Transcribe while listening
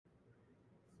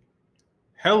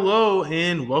Hello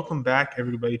and welcome back,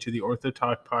 everybody, to the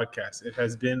orthotalk podcast. It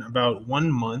has been about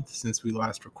 1 month since we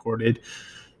last recorded,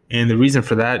 and the reason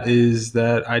for that is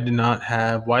that I did not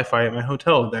have Wi-Fi at my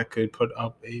hotel that could put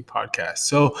up a podcast.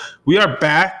 So we are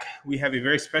back. We have a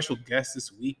very special guest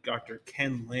this week, Dr.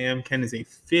 Ken Lamb. Ken is a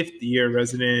fifth-year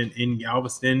resident in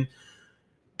Galveston.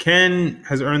 Ken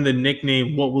has earned the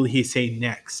nickname, "What Will He Say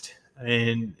Next?"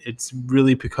 And it's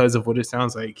really because of what it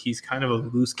sounds like. He's kind of a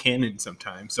loose cannon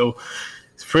sometimes. So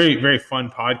it's a very, very fun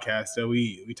podcast. So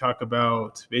we talk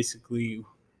about basically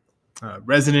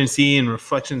residency and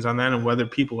reflections on that and whether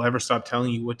people ever stop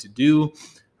telling you what to do,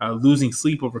 losing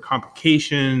sleep over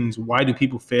complications, why do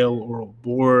people fail oral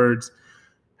boards,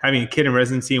 having a kid in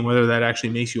residency and whether that actually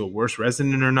makes you a worse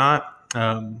resident or not,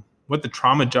 what the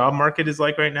trauma job market is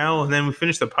like right now. And then we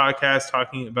finished the podcast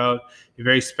talking about a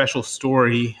very special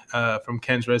story from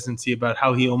Ken's residency about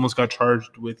how he almost got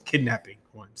charged with kidnapping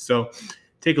once. So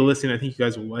take a listen. I think you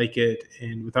guys will like it.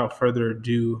 And without further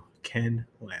ado, Ken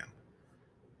Lamb.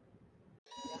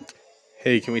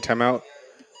 Hey, can we time out?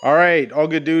 All right, all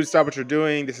good dudes, stop what you're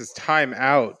doing. This is Time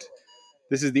Out.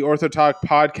 This is the OrthoTalk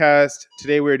podcast.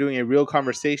 Today we're doing a real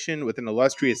conversation with an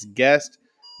illustrious guest.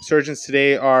 Surgeons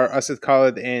today are Asad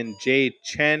Khalid and Jay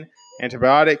Chen.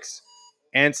 Antibiotics,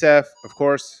 ANSEF, of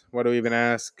course, what do we even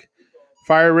ask?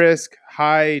 Fire risk,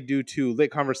 high due to lit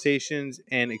conversations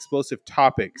and explosive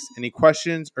topics. Any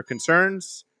questions or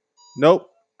concerns?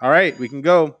 Nope. All right, we can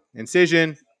go.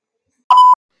 Incision.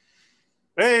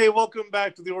 Hey, welcome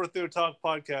back to the OrthoTalk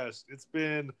podcast. It's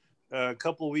been a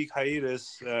couple-week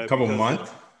hiatus. Couple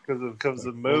months? Because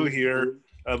of Mo here.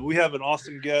 We have an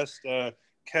awesome guest,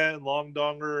 Ken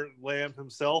Longdonger Lamb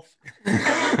himself.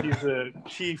 He's a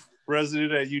chief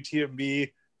resident at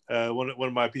UTMB, one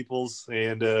of my peoples,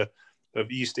 and of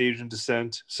East Asian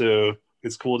descent. So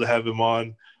it's cool to have him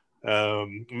on.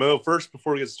 Mo, first,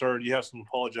 before we get started, you have some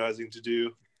apologizing to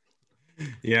do.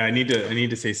 Yeah, I need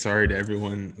to say sorry to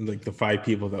everyone, like the 5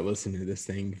 people that listen to this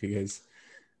thing, because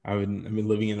I've been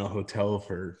living in a hotel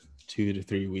for 2 to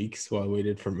 3 weeks while I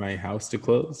waited for my house to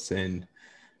close, and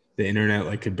the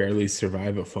internet could barely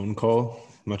survive a phone call,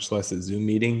 much less a Zoom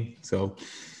meeting. So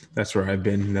that's where I've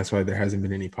been. And that's why there hasn't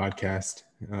been any podcast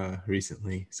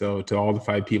recently. So to all the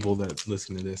 5 people that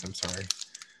listen to this, I'm sorry.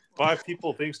 5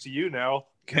 people, thanks to you now.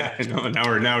 Yeah, I know. Now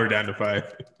we're down to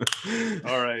 5.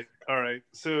 All right.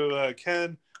 So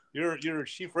Ken, you're a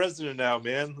chief resident now,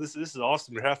 man. This is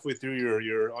awesome. You're halfway through.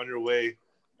 You're on your way.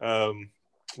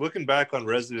 Looking back on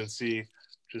residency,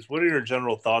 just what are your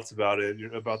general thoughts about it?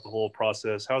 About the whole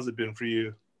process? How's it been for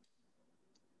you?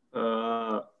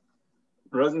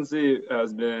 Residency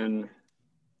has been,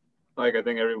 I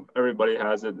think everybody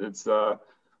has it. It's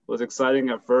was exciting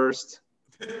at first,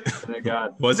 and it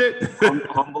got was it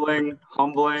humbling,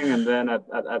 and then at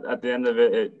the end of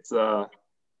it,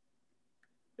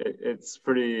 it's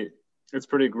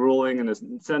pretty grueling in this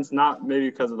sense, not maybe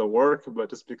because of the work, but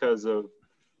just because of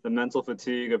the mental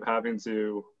fatigue of having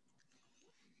to.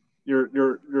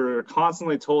 You're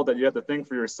constantly told that you have to think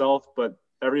for yourself, but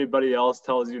everybody else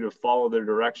tells you to follow their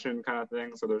direction, kind of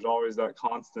thing. So there's always that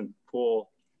constant pull.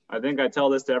 I think I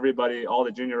tell this to everybody, all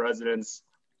the junior residents.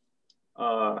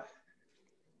 I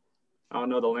don't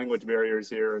know the language barriers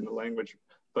here in the language,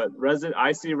 but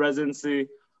I see residency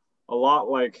a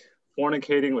lot like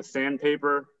fornicating with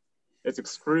sandpaper. It's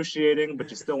excruciating,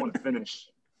 but you still want to finish.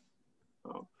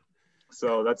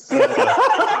 So that's.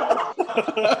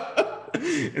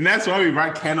 And that's why we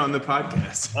brought Ken on the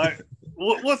podcast.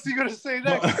 What's he going to say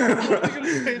next?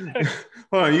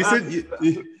 Hold on, you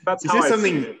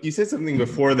said something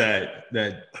before that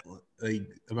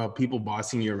about people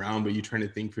bossing you around, but you trying to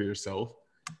think for yourself.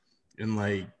 And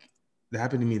that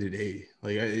happened to me today.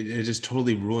 It just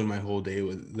totally ruined my whole day.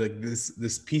 With this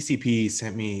PCP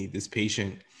sent me this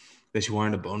patient that she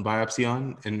wanted a bone biopsy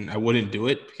on, and I wouldn't do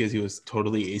it because he was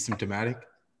totally asymptomatic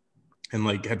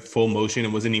and had full motion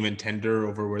and wasn't even tender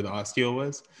over where the osteo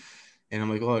was. And I'm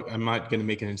like, look, I'm not going to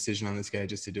make an incision on this guy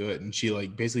just to do it. And she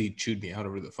basically chewed me out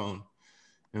over the phone. And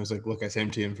I was like, look, I sent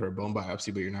him to him for a bone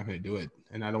biopsy, but you're not going to do it.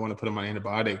 And I don't want to put him on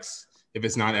antibiotics if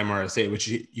it's not MRSA, which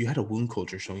you had a wound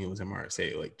culture showing it was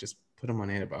MRSA. Just put him on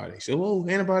antibiotics. So, well,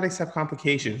 antibiotics have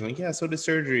complications. I'm yeah, so does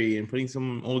surgery and putting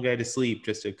some old guy to sleep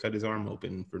just to cut his arm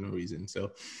open for no reason.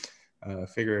 So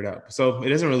figure it out. So it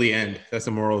doesn't really end. That's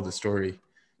the moral of the story.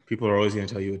 People are always going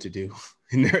to tell you what to do.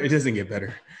 And it doesn't get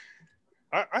better.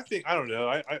 I think, I don't know.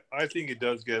 I think it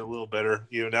does get a little better,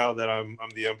 now that I'm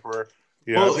the emperor.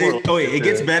 Well, it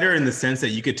gets better in the sense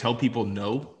that you could tell people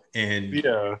no and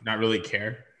not really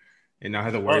care and not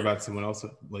have to worry about someone else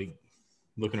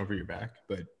looking over your back.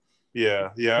 But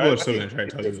yeah, people are still going to try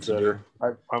to tell you what to do.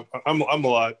 I'm a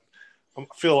lot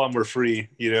feel a lot more free,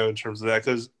 in terms of that.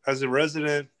 Because as a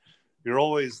resident, you're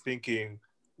always thinking,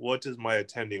 what does my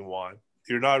attending want?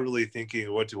 You're not really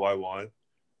thinking, what do I want?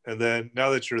 And then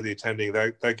now that you're the attending,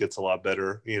 that gets a lot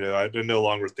better. I no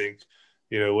longer think,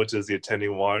 what does the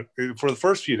attending want? For the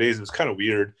first few days, it was kind of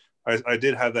weird. I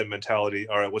did have that mentality.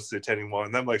 All right, what's the attending want?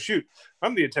 And I'm like, shoot,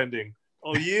 I'm the attending.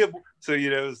 Oh yeah. So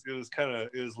it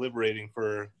was liberating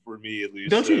for me at least.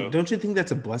 Don't you think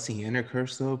that's a blessing and a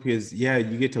curse though? Because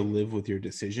you get to live with your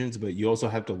decisions, but you also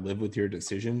have to live with your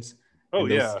decisions. Oh,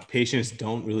 and those yeah. Patients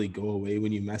don't really go away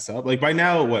when you mess up. Like by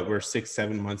now, we're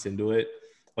 6-7 months into it.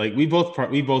 Like we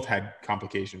both had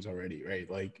complications already, right?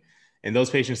 Like, and those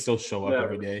patients still show up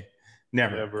every day.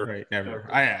 Never. Right? Never.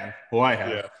 I have. Well, I have.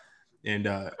 Yeah. And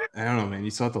I don't know, man. You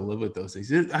still have to live with those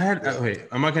things.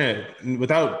 I'm not gonna,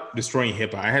 without destroying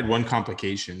HIPAA. I had one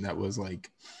complication that was like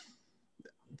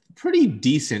pretty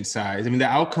decent size. I mean, the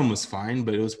outcome was fine,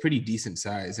 but it was pretty decent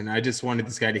size. And I just wanted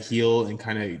this guy to heal and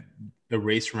kind of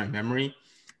erase from my memory.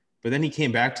 But then he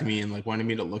came back to me and like wanted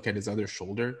me to look at his other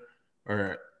shoulder,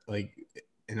 or like,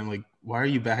 and I'm like, why are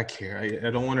you back here? I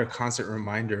don't want a constant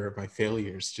reminder of my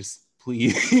failures. Just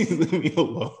please leave me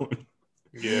alone.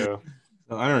 Yeah.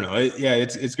 I don't know.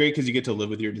 It's great because you get to live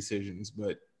with your decisions,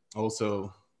 but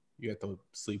also you have to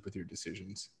sleep with your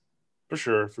decisions. For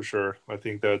sure. I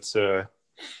think that's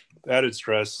added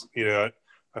stress. I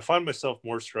find myself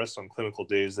more stressed on clinical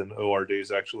days than OR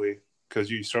days, actually, because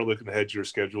you start looking ahead to your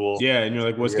schedule. Yeah, and you're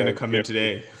like, what's going to come in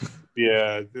today?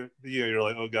 Yeah, you're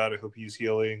like, oh God, I hope he's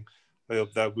healing. I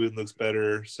hope that wound looks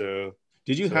better. So,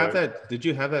 did you have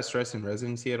that stress in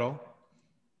residency at all?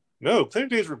 No, clinic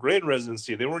days were great in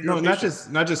residency. They weren't not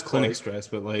just clinic stress,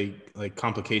 but like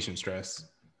complication stress.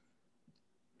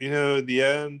 In the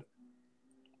end,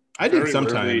 I did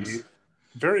sometimes.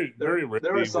 Very rarely.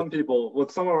 There are some people with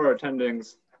some of our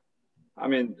attendings. I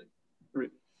mean,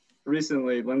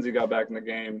 recently Lindsay got back in the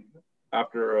game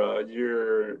after a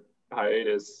year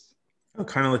hiatus. Oh,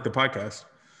 kind of like the podcast.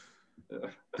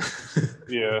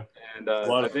 Yeah. And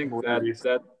I think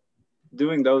that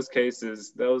doing those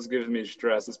cases, those gives me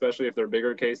stress, especially if they're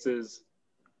bigger cases.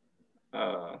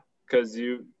 Because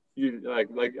you like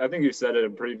I think you said it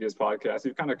in previous podcasts,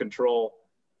 you kind of control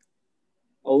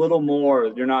a little more.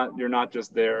 You're not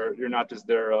just there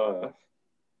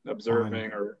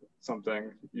observing or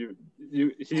something.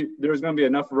 There's going to be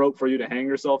enough rope for you to hang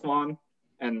yourself on,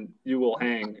 and you will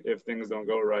hang if things don't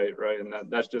go right. And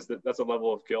that's a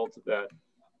level of guilt that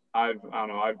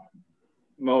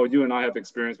Mo, you and I have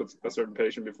experience with a certain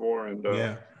patient before, and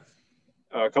a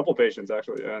couple patients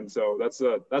actually, and so that's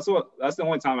the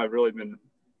only time I've really been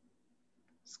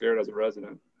scared as a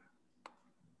resident.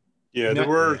 Yeah, there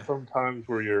were some times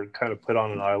where you're kind of put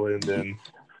on an island, and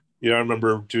I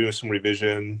remember doing some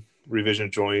revision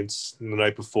joints. And the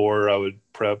night before, I would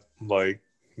prep like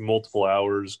multiple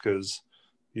hours because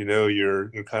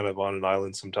you're kind of on an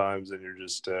island sometimes, and you're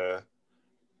just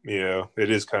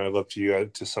it is kind of up to you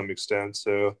to some extent.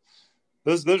 So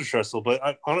those are stressful.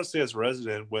 But honestly, as a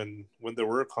resident, when there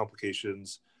were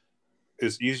complications,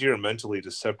 it's easier mentally to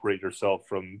separate yourself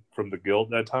from the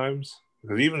guilt at times.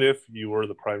 Because even if you were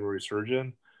the primary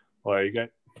surgeon, like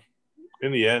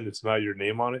in the end, it's not your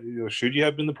name on it. Should you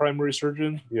have been the primary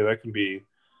surgeon? Yeah, that can be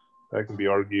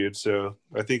argued. So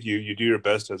I think you do your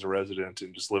best as a resident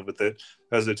and just live with it.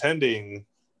 As attending,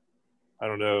 I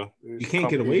don't know. You can't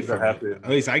get away from it. At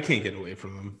least I can't get away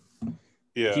from them.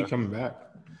 Yeah, keep coming back.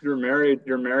 You're married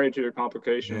to your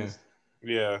complications.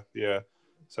 Yeah.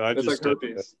 So it's like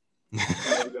herpes.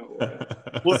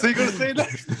 What's he gonna say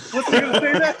next? But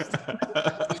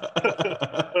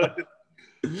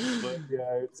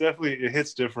yeah, it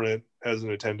hits different as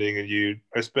an attending, and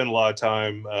I spend a lot of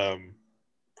time,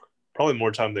 probably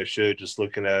more time than I should, just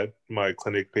looking at my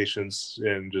clinic patients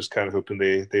and just kind of hoping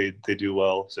they do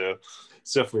well. So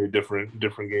it's definitely a different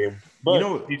game.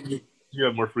 But you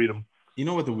have more freedom. You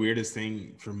know what the weirdest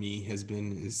thing for me has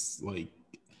been is like,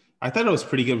 I thought I was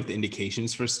pretty good with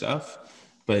indications for stuff,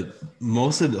 but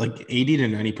most of 80 to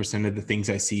 90% of the things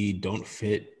I see don't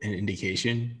fit an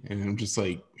indication. And I'm just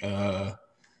like,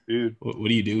 dude, what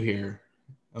do you do here?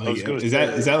 Is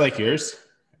that like yours?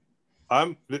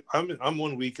 I'm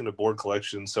 1 week into board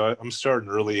collection, so I'm starting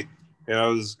early. And I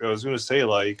was going to say,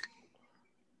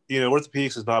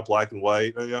 orthopedics is not black and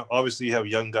white. Obviously, you have a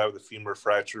young guy with a femur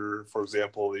fracture, for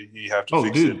example. You have to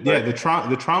fix it. Yeah, the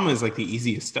trauma is like the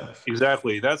easiest stuff.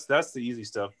 Exactly. That's the easy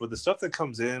stuff. But the stuff that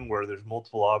comes in where there's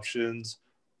multiple options,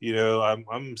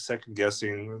 I'm second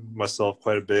guessing myself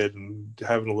quite a bit and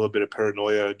having a little bit of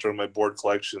paranoia during my board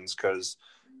collections because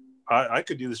I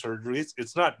could do the surgery.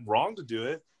 It's not wrong to do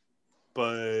it,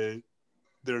 but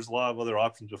there's a lot of other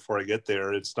options before I get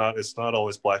there. It's not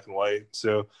always black and white.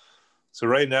 So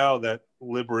right now that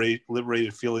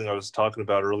liberated feeling I was talking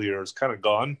about earlier is kind of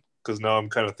gone, because now I'm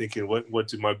kind of thinking, what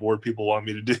do my board people want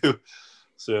me to do?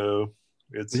 So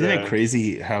isn't it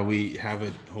crazy how we have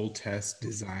a whole test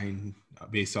designed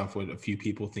based off what a few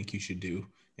people think you should do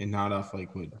and not off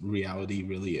like what reality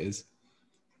really is?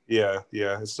 Yeah,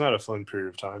 it's not a fun period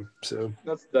of time. So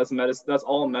that's medicine. That's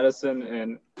all medicine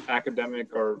and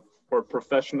academic or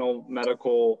professional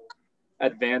medical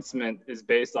advancement is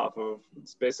based off of.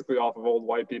 It's basically off of old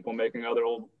white people making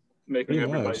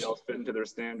everybody else fit into their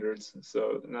standards.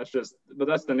 So, and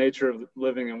that's the nature of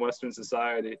living in Western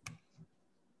society.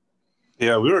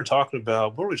 Yeah, what were we talking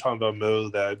about, Mo?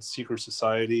 That secret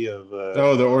society of the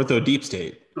Ortho Deep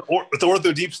State. The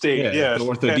Ortho Deep State, yeah. The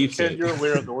Ortho Deep State. Ken, you're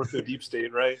aware of the Ortho Deep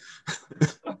State, right?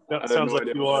 That sounds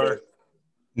like you are.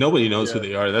 Nobody knows who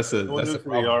they are. That's the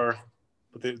problem. They are,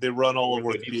 but they run all of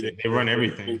orthopedic. They run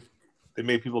everything. They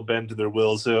make people bend to their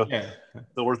will. So yeah,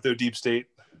 the Ortho Deep State.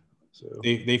 So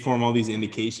they form all these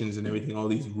indications and everything, all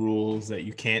these rules that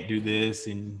you can't do this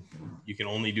and you can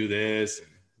only do this.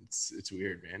 It's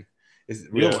weird, man.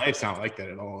 Real life's not like that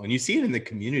at all. And you see it in the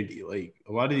community. Like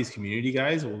a lot of these community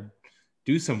guys will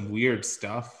do some weird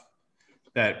stuff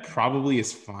that probably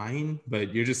is fine,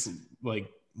 but you're just like,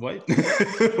 what?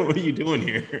 What are you doing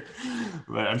here?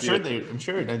 But I'm sure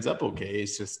it ends up okay.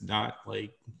 It's just not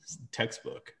like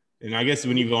textbook. And I guess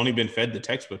when you've only been fed the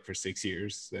textbook for 6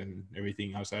 years, then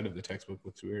everything outside of the textbook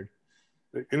looks weird.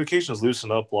 The indications loosen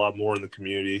up a lot more in the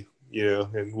community,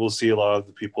 and we'll see a lot of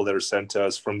the people that are sent to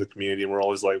us from the community, and we're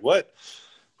always like, what?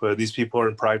 But these people are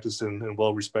in practice and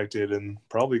well-respected and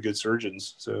probably good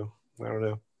surgeons. So I don't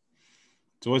know.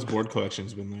 So what's board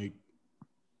collections been like?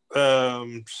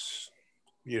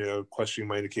 Questioning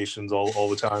my indications all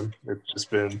the time. It's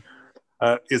just been,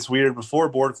 it's weird. Before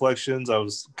board collections, I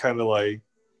was kind of like,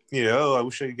 I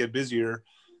wish I could get busier.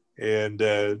 And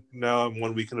now I'm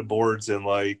 1 week into boards, and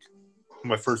like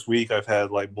my first week, I've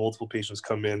had like multiple patients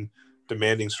come in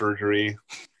demanding surgery.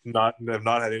 I've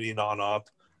not had any non-op.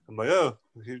 I'm like, oh,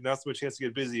 now's my chance to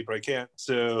get busy, but I can't.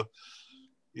 So,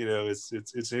 it's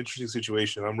an interesting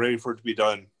situation. I'm ready for it to be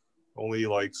done. Only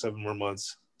like 7 more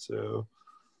months. So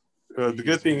the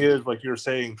good thing is, like you were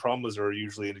saying, traumas are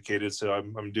usually indicated. So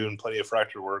I'm doing plenty of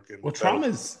fracture work. And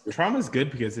trauma's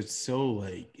good because it's so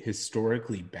like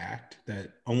historically backed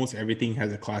that almost everything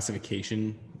has a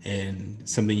classification and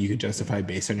something you could justify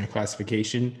based on your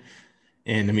classification.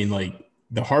 And I mean, like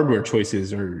the hardware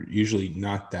choices are usually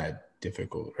not that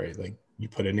difficult, right? Like you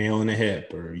put a nail in a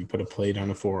hip or you put a plate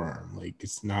on a forearm. Like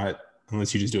it's not,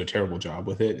 unless you just do a terrible job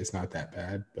with it, it's not that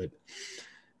bad. But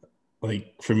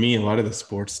like for me, a lot of the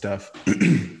sports stuff,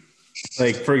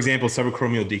 like for example,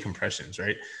 subacromial decompressions,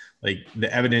 right? Like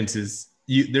the evidence is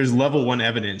there's level 1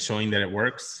 evidence showing that it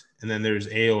works. And then there's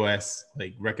AOS,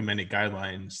 like recommended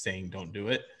guidelines saying don't do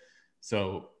it.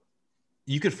 So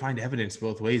you could find evidence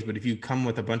both ways, but if you come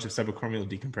with a bunch of subacromial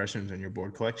decompressions on your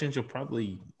board collections, you'll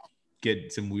probably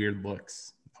get some weird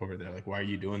looks over there. Like, why are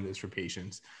you doing this for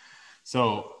patients?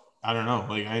 So I don't know.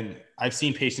 Like I've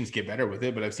seen patients get better with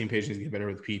it, but I've seen patients get better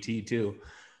with PT too.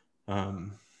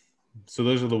 So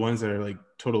those are the ones that are like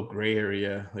total gray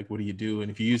area. Like, what do you do?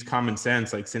 And if you use common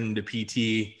sense, like send them to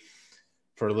PT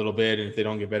for a little bit, and if they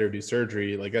don't get better, do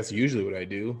surgery. Like that's usually what I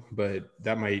do, but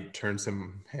that might turn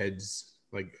some heads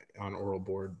like on oral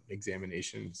board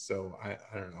examinations. So I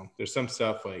don't know. There's some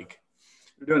stuff like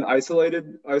you're doing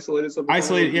isolated,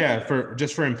 yeah,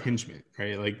 for impingement,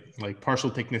 right? Like partial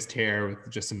thickness tear with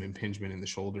just some impingement in the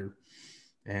shoulder,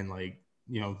 and like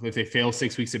if they fail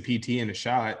 6 weeks of PT and a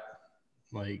shot,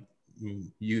 like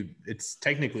it's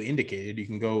technically indicated. You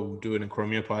can go do an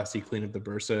acromioplasty, clean up the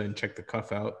bursa, and check the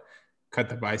cuff out, cut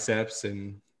the biceps,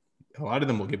 and a lot of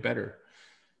them will get better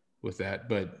with that.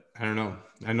 But I don't know.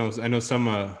 I know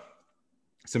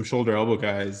some shoulder elbow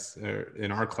guys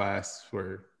in our class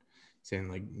were saying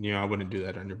like, I wouldn't do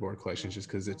that on your board collections just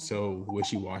because it's so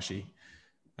wishy-washy.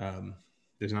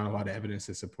 There's not a lot of evidence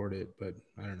to support it, but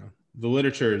I don't know. The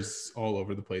literature is all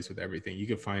over the place with everything. You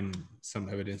could find some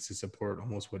evidence to support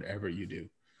almost whatever you do,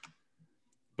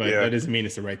 but that doesn't mean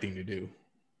it's the right thing to do.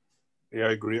 Yeah,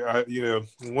 I agree.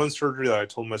 One surgery that I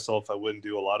told myself I wouldn't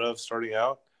do a lot of starting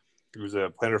out, it was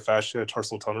a plantar fascia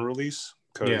tarsal tunnel release,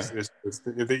 because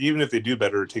even if they do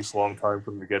better, it takes a long time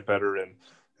for them to get better, and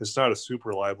it's not a super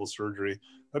reliable surgery.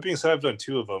 That being said, I've done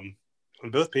 2 of them,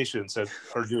 and both patients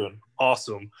are doing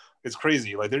awesome. It's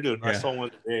crazy. Like they're doing, I saw one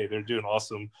today, they're doing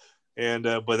awesome. And,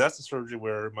 but that's the surgery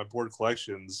where my board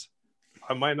collections,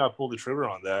 I might not pull the trigger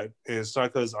on that. And it's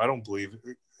not because I don't believe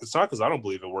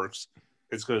it works.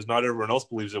 It's because not everyone else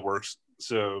believes it works.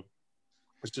 So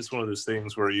it's just one of those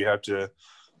things where you have to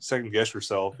second guess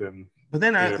yourself. And but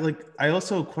then I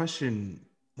also question,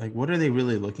 like, what are they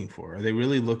really looking for? Are they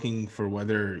really looking for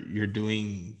whether you're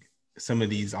doing some of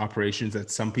these operations that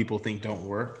some people think don't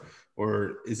work,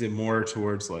 or is it more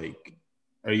towards like,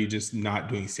 are you just not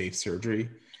doing safe surgery?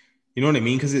 You know what I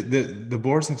mean? Because the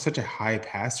boards have such a high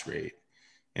pass rate,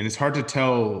 and it's hard to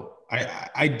tell.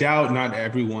 I doubt not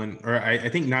everyone, or I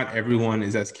think not everyone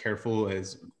is as careful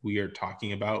as we are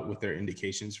talking about with their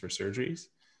indications for surgeries.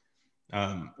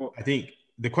 I think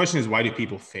the question is, why do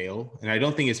people fail? And I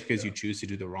don't think it's because you choose to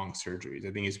do the wrong surgeries.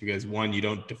 I think it's because, one, you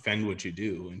don't defend what you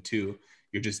do, and two,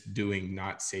 you're just doing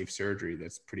not safe surgery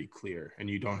that's pretty clear, and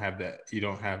you don't have that. You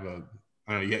don't have a.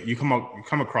 I don't know. You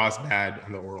come across bad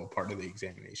on the oral part of the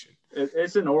examination.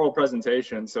 It's an oral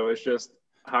presentation, so it's just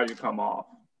how you come off,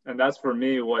 and that's for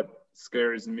me what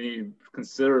scares me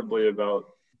considerably about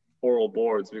oral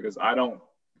boards, because I don't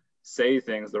say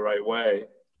things the right way.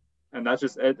 And that's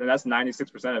just it. And that's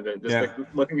 96% of it. Just like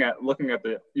looking at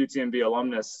the UTMB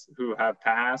alumnus who have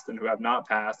passed and who have not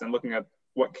passed, and looking at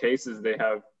what cases they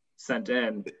have sent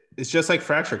in. It's just like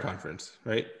fracture conference,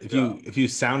 right? If you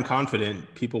sound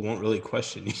confident, people won't really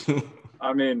question you.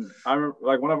 I mean, I'm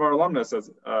like, one of our alumnus has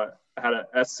had an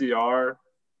SCR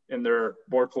in their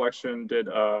board collection, did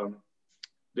a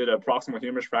proximal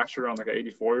humerus fracture on like an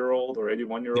 84-year-old or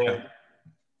 81-year-old,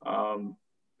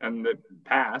 and it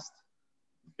passed.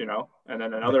 You know, and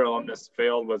then another alumnus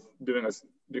failed with doing this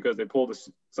because they pulled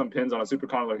some pins on a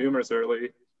supracondylar humerus early,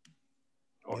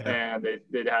 and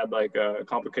they had like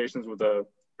complications with a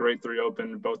grade 3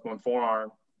 open both bone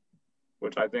forearm,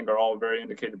 which I think are all very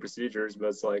indicated procedures. But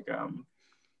it's like, I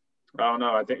don't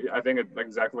know. I think it's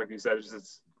exactly like you said. It's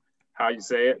just how you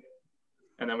say it.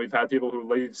 And then we've had people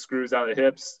who leave screws out of the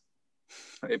hips,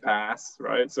 they pass,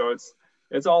 right? So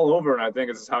it's all over, and I think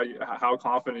it's how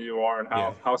confident you are and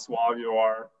how suave you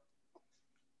are.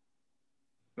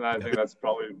 And I think that's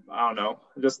probably, I don't know,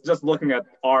 just looking at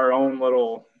our own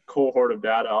little cohort of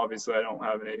data. Obviously, I don't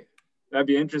have any. That'd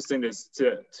be interesting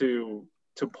to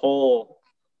poll,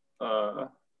 I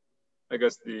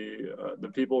guess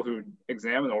the people who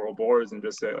examine oral boards and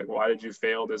just say, like, why did you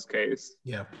fail this case?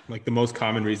 Yeah, like the most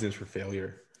common reasons for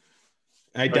failure.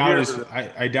 I doubt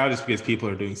it's because people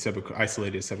are doing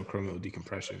isolated subacromial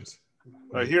decompressions.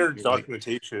 I hear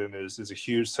documentation is such a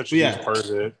huge part of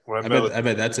it. I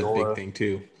bet that's a big thing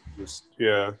too.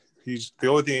 The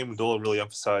only thing Amendola really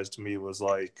emphasized to me was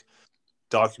like,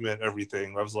 document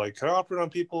everything. I was like, can I operate on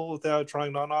people without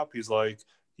trying non-op? He's like,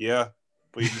 yeah,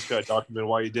 but you just got to document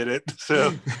why you did it.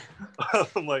 So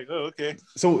I'm like, oh, okay.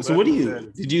 So what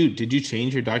did you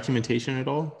change your documentation at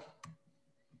all?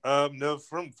 No,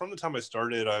 from the time I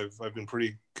started, I've been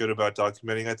pretty good about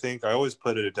documenting. I think I always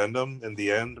put an addendum in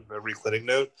the end of every clinic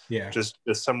note. Yeah. Just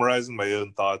summarizing my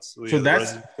own thoughts. So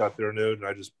that's got their note, and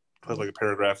I just put like a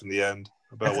paragraph in the end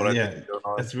about what I think is going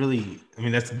on. That's really, I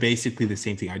mean, that's basically the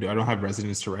same thing I do. I don't have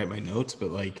residents to write my notes, but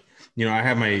like, you know, I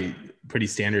have my pretty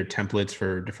standard templates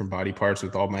for different body parts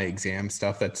with all my exam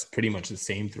stuff. That's pretty much the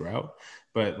same throughout.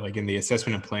 But like in the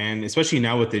assessment and plan, especially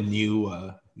now with the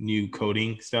new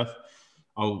coding stuff,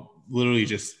 I'll literally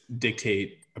just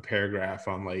dictate a paragraph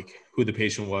on like who the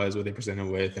patient was, what they presented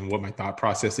with, and what my thought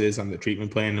process is on the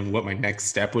treatment plan and what my next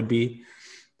step would be.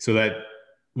 So that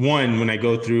one, when I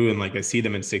go through and like I see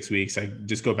them in 6 weeks, I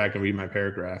just go back and read my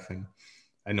paragraph and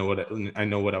I know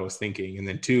what I was thinking. And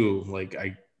then two, like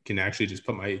I can actually just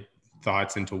put my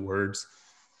thoughts into words.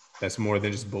 That's more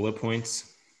than just bullet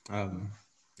points. I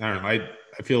don't know. I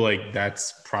feel like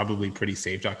that's probably pretty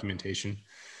safe documentation.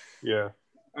 Yeah.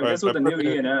 I guess with the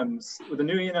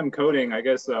new E&M coding, I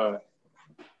guess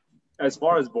as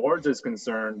far as boards is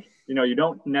concerned, you know, you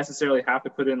don't necessarily have to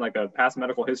put in like a past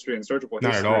medical history and surgical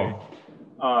history. Not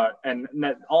at all. And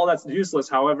all that's useless.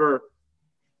 However,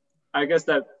 I guess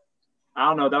that, I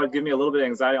don't know, that would give me a little bit of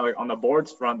anxiety. Like on the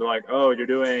boards front, they're like, oh, you're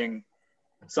doing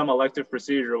some elective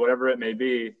procedure, whatever it may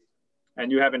be,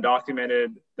 and you haven't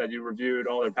documented that you reviewed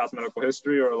all their past medical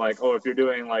history, or like, oh, if you're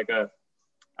doing like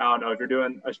if you're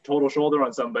doing a total shoulder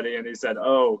on somebody and he said,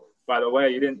 oh, by the way,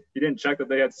 you didn't check that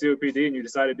they had COPD and you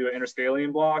decided to do an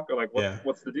interscalene block, or like,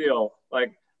 what's the deal?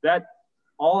 Like that,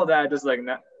 all of that just like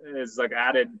is like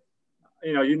added,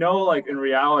 you know, like in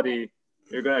reality,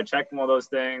 you're going to check one of those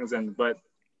things. But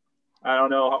I don't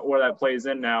know where that plays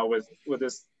in now with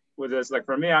this, like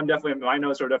for me, my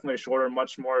notes are definitely shorter,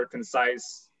 much more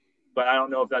concise, but I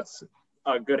don't know if that's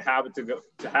a good habit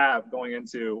to have going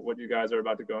into what you guys are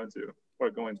about to go into.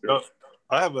 Going through. No,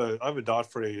 I have a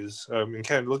dot phrase. And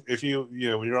Ken, look, if when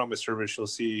you're on my service, you'll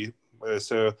see.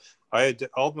 So I had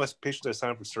all my patients I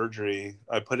signed up for surgery.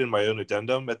 I put in my own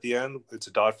addendum at the end. It's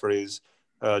a dot phrase.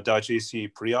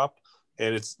 .jc pre-op,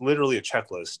 and it's literally a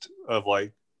checklist of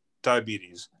like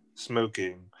diabetes,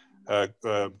 smoking,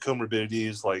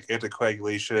 comorbidities like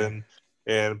anticoagulation,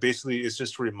 and basically it's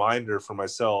just a reminder for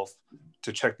myself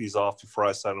to check these off before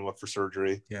I sign them up for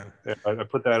surgery. Yeah, I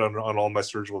put that on all my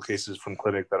surgical cases from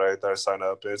clinic that I sign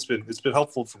up, and it's been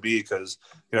helpful for me because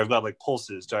I've got like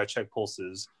pulses, I check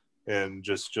pulses, and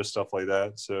just stuff like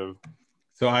that. So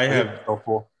I think have it's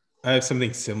helpful. I have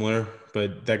something similar,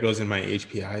 but that goes in my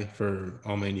HPI for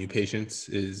all my new patients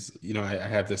is, I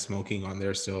have the smoking on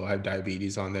there. So I have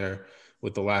diabetes on there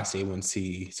with the last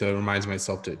A1C. So it reminds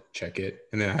myself to check it.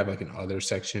 And then I have like an other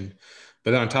section.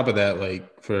 But then on top of that,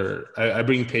 like I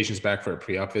bring patients back for a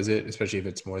pre-op visit, especially if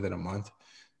it's more than a month.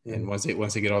 And once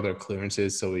they get all their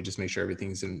clearances, so we just make sure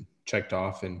everything's checked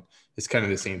off. And it's kind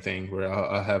of the same thing where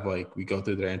I'll have like, we go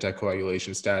through their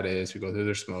anticoagulation status, we go through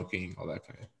their smoking, all that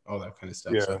kind of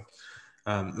stuff. Yeah. So,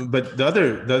 but the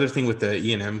other thing with the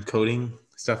E&M coding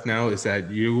stuff now is that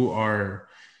you are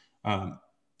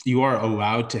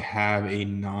allowed to have a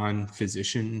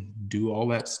non-physician do all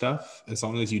that stuff as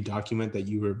long as you document that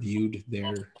you reviewed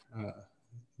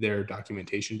their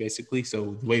documentation, basically.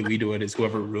 So the way we do it is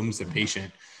whoever rooms the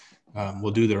patient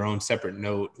will do their own separate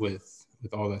note with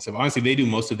all that stuff. Honestly, they do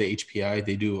most of the HPI.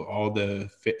 They do all the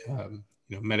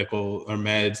medical or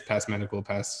meds, past medical,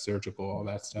 past surgical, all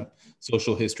that stuff.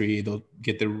 Social history, they'll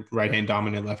get the right hand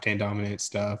dominant, left hand dominant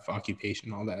stuff,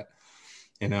 occupation, all that.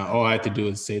 And all I have to do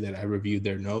is say that I reviewed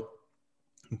their note,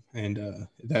 and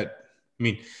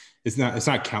it's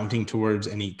not counting towards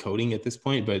any coding at this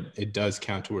point, but it does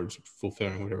count towards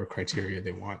fulfilling whatever criteria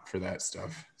they want for that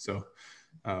stuff. So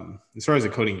as far as the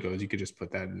coding goes, you could just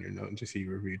put that in your note and just say you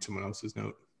reviewed someone else's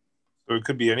note. So it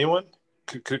could be anyone.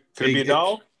 Could it be a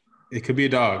dog? It could be a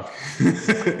dog,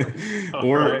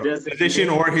 or a physician,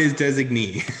 or his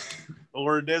designee,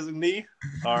 or a designee.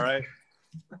 All right.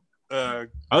 At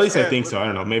least I think so. I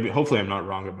don't know. Maybe, hopefully, I'm not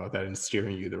wrong about that and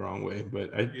steering you the wrong way.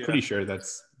 But I'm pretty sure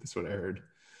that's what I heard.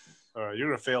 All right, you're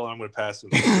gonna fail, and I'm gonna pass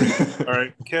it. All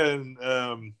right, Ken.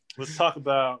 Let's talk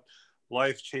about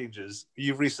life changes.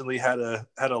 You've recently had a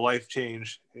life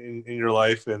change in your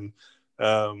life, and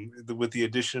with the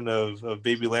addition of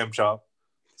baby lamb chop.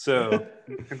 So,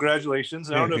 congratulations.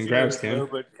 I don't know congrats, if you know,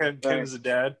 but Ken is a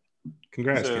dad.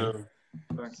 Congrats, Ken.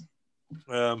 Thanks.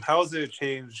 How has it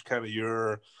changed kind of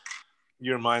your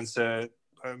mindset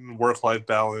and work-life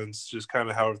balance? Just kind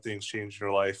of how have things changed in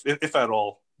your life, if at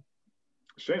all?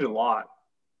 It's changed a lot.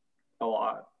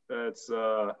 It's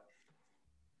I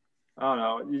don't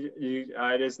know.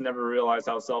 I just never realized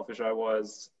how selfish I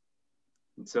was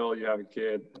until you have a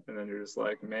kid, and then you're just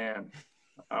like, man,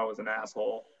 I was an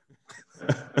asshole.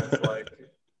 It's like,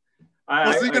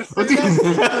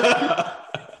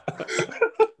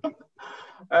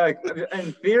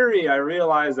 in theory, I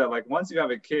realized that like once you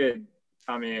have a kid,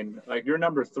 I mean, like you're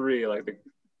number 3, like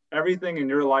everything in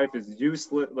your life is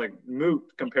useless, like moot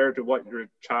compared to what your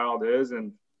child is,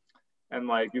 and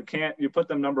like you put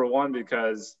them number 1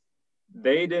 because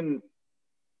they didn't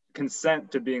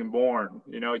consent to being born.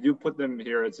 You put them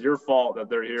here, it's your fault that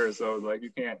they're here, so like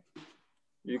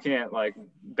you can't like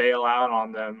bail out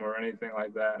on them or anything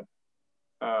like that.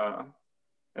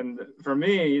 And for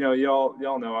me,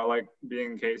 y'all know I like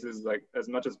being in cases like as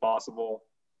much as possible,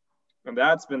 and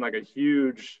that's been like a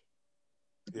huge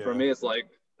for me. It's like,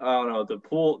 I don't know, the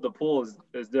pool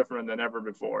is different than ever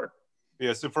before.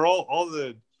 Yeah. So for all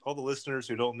the listeners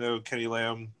who don't know Kenny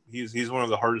Lamb, he's one of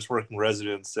the hardest working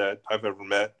residents that I've ever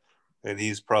met, and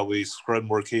he's probably scrubbed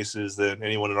more cases than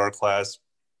anyone in our class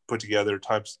put together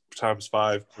times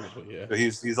 5. Yeah. So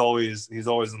he's always in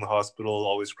the hospital,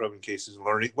 always scrubbing cases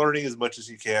and learning as much as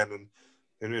he can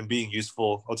and being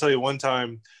useful. I'll tell you one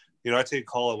time, I take a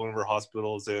call at one of our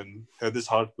hospitals, and at this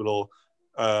hospital,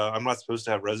 I'm not supposed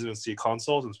to have residency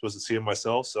consult. I'm supposed to see him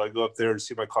myself. So I go up there to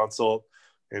see my consult,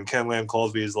 and Ken Lamb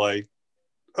calls me. He's like,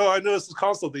 "Oh, I noticed this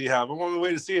consult that you have. I'm on my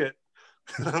way to see it."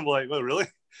 And I'm like, "Oh, really?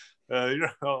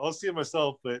 I'll see it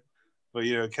myself." But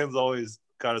Ken's always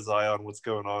got his eye on what's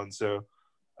going on. So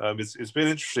it's been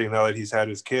interesting now that he's had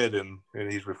his kid and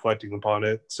he's reflecting upon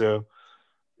it. So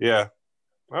yeah,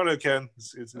 I don't know, Ken.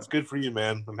 It's good for you,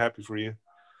 man. I'm happy for you.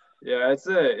 Yeah,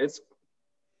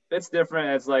 it's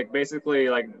different. It's like basically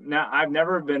like now I've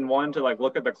never been one to like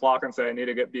look at the clock and say I need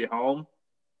to be home,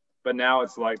 but now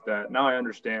it's like that. Now I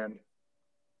understand.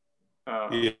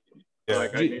 Yeah.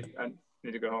 Like I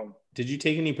need to go home. Did you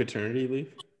take any paternity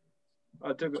leave?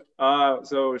 I took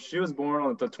so she was born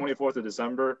on the 24th of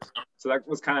December, so that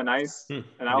was kind of nice. And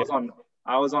I was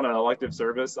on an elective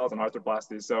service. I was on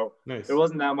arthroplasty, so nice. There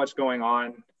wasn't that much going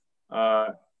on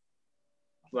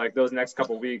like those next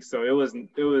couple of weeks. So it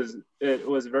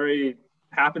was very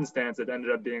happenstance, it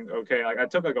ended up being okay. Like I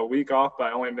took like a week off, but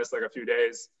I only missed like a few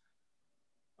days.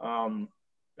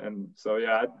 And so,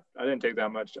 yeah, I didn't take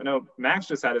that much. I know Max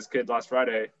just had his kid last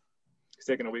Friday. He's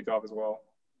taking a week off as well.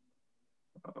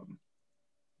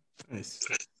 Nice.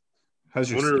 How's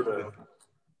your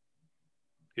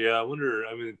Yeah, I wonder.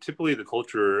 I mean, typically the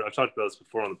culture, I've talked about this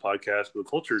before on the podcast, but the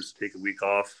culture is to take a week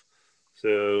off.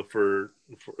 So for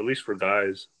at least for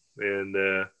guys, and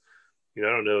I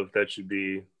don't know if that should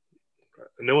be.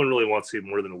 No one really wants to see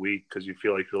more than a week because you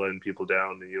feel like you're letting people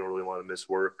down and you don't really want to miss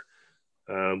work.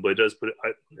 But it does put.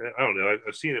 I don't know.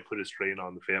 I've seen it put a strain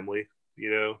on the family.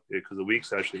 Because the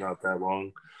week's actually not that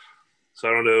long. So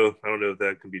I don't know. I don't know if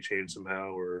that can be changed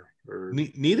somehow or.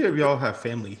 Neither of y'all have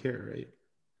family here, right?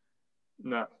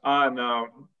 No. No.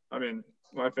 I mean,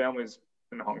 my family's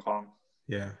in Hong Kong.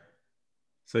 Yeah.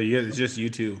 So it's just you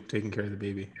two taking care of the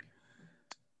baby.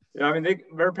 Yeah, I mean,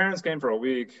 their parents came for a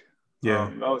week. Yeah.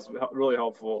 That was really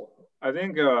helpful. I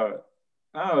think, I don't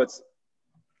know, it's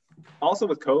also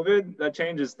with COVID, that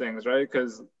changes things, right?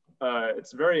 Because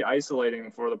it's very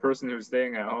isolating for the person who's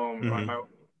staying at home.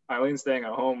 Mm-hmm. Eileen's staying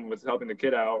at home with helping the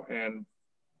kid out, and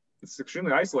it's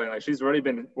extremely isolating. Like she's already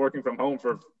been working from home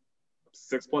for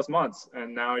 6+ months,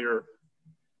 and now you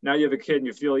have a kid and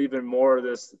you feel even more of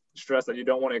this stress that you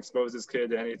don't want to expose this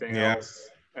kid to anything else.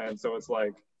 And so it's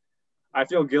like, I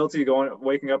feel guilty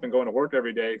waking up and going to work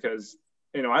every day because,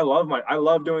 I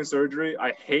love doing surgery.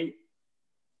 Maybe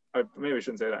I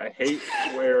shouldn't say that. I hate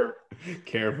where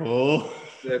careful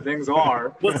the things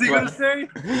are. What's he going to say?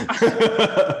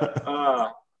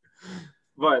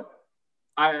 But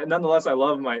nonetheless, I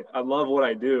love what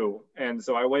I do. And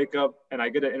so I wake up and I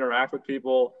get to interact with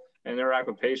people and interact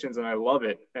with patients, and I love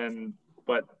it.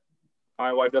 But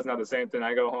my wife doesn't have the same thing.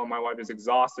 I go home, my wife is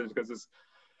exhausted because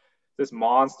this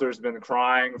monster's been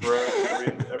crying for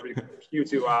every few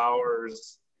 2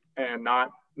 hours and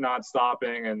not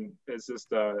stopping. And it's just,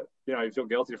 you feel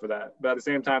guilty for that. But at the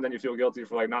same time, then you feel guilty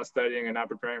for like not studying and not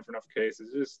preparing for enough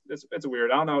cases. It's weird.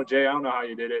 I don't know, Jay, I don't know how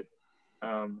you did it. I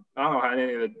don't know how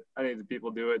any of the people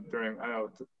do it during,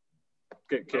 to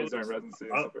get kids during residency.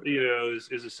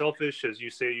 As selfish as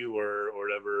you say you were or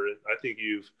whatever, I think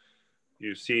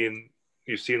you've seen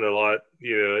a lot,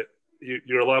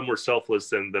 you're a lot more selfless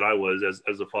than I was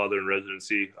as a father in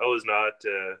residency. I was not,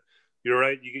 you're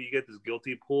right. You get this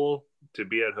guilty pull to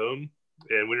be at home.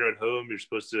 And when you're at home,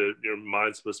 your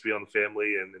mind's supposed to be on the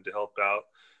family and to help out.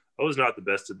 I was not the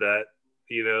best at that.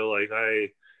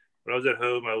 When I was at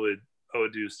home, I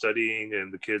would do studying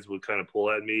and the kids would kind of pull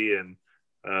at me, and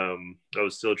I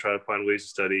would still try to find ways to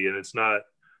study. And it's not,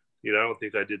 I don't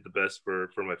think I did the best for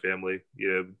my family,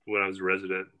 when I was a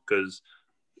resident, because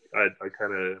I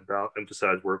kind of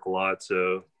emphasized work a lot.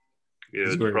 So,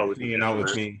 probably hanging out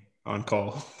with me on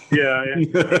call. Yeah.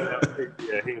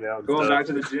 Hanging out. Going back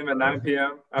to the gym at 9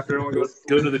 p.m. after everyone goes to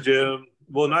go to the gym.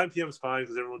 Well, 9 p.m. is fine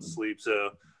because everyone's asleep. So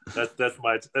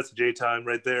that's J time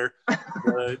right there.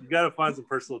 You got to find some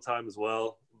personal time as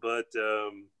well. But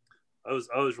I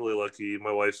was really lucky.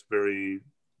 My wife's very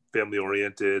family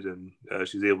oriented, and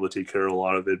she's able to take care of a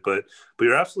lot of it. But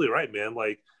you're absolutely right, man.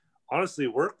 Like honestly,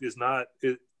 work is not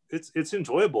it. It's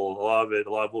enjoyable. A lot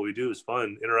of what we do is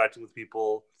fun. Interacting with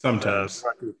people, sometimes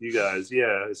interacting with you guys.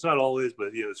 Yeah, it's not always,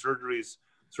 but surgery is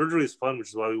fun, which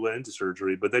is why we went into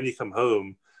surgery. But then you come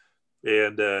home,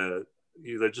 and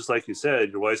just like you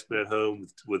said, your wife's been at home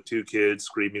with 2 kids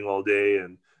screaming all day,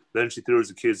 and then she throws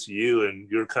the kids to you, and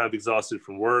you're kind of exhausted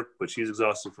from work, but she's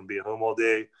exhausted from being home all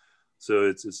day. So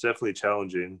it's definitely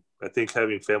challenging. I think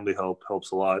having family help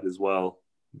helps a lot as well.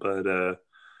 But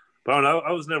I don't know.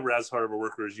 I was never as hard of a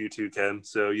worker as you two, Ken.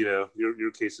 So,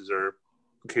 your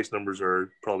case numbers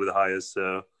are probably the highest.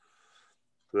 So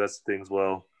that's the thing as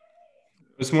well.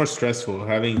 What's more stressful,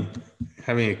 having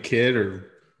a kid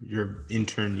or your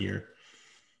intern year?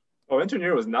 Oh, intern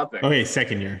year was nothing. Okay,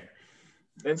 second year.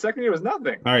 And second year was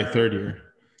nothing. All right, third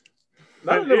year.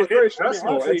 None of it was very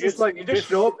stressful. It's just like you just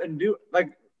show up and do like.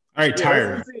 All right,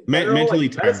 tired. Mentally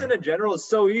tired. Medicine in general is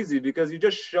so easy because you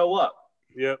just show up.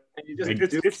 Yep. And you just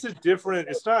it's a different.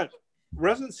 It's not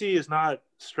residency is not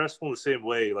stressful in the same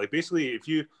way. Like basically, if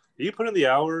you put in the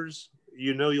hours,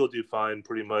 you'll do fine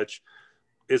pretty much.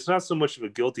 It's not so much of a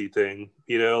guilty thing,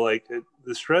 the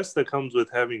stress that comes with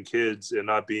having kids and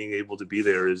not being able to be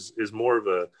there is more of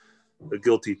a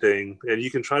guilty thing, and you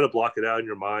can try to block it out in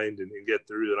your mind and get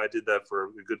through. And I did that for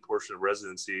a good portion of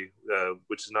residency,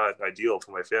 which is not ideal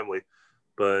for my family,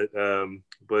 but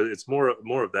it's more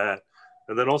of that.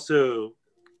 And then also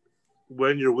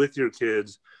when you're with your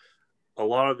kids, a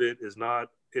lot of it's not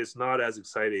as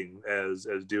exciting as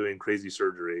doing crazy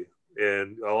surgery.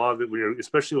 And a lot of it,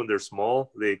 especially when they're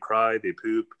small, they cry, they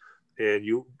poop, and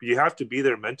you have to be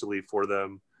there mentally for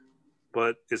them,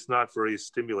 but it's not very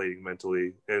stimulating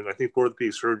mentally. And I think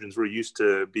orthopedic surgeons, we're used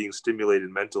to being stimulated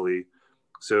mentally,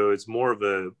 so it's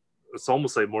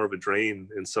almost like more of a drain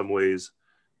in some ways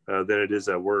than it is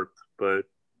at work. But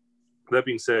that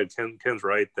being said, Ken's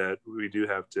right that we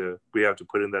have to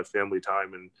put in that family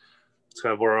time, and it's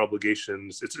kind of our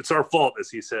obligations. It's our fault, as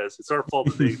he says. It's our fault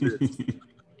that they exist.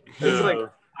 It's like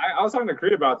I was talking to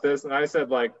Creed about this, and I said,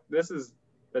 like, this is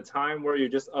the time where you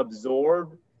just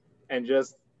absorb and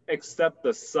just accept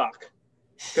the suck,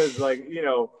 because, like, you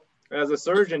know, as a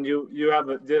surgeon, you have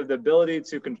the ability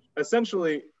to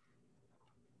essentially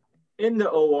in the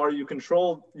OR you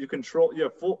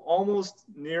have almost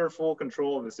near full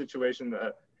control of the situation,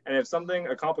 and if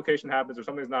a complication happens or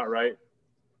something's not right,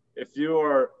 if you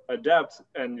are adept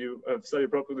and you have studied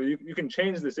appropriately, you can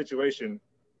change the situation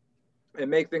and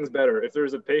make things better. If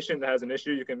there's a patient that has an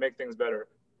issue, you can make things better.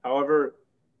 However,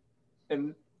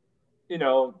 and you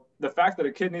know, the fact that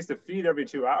a kid needs to feed every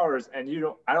 2 hours and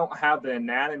I don't have the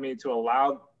anatomy to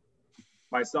allow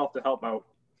myself to help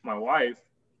my wife,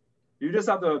 you just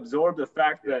have to absorb the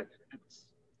fact that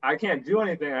I can't do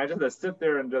anything. I just have to sit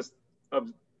there and just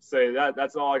say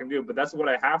that's all I can do, but that's what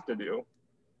I have to do.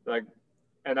 Like,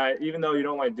 and even though you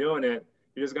don't like doing it,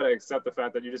 you just got to accept the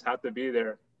fact that you just have to be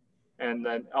there. And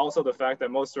then also the fact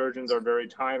that most surgeons are very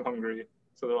time hungry.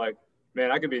 So they're like,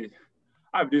 man, I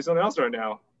have to do something else right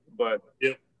now. But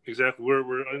yeah, exactly.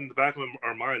 We're in the back of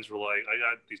our minds. We're like, I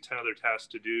got these 10 other tasks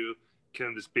to do.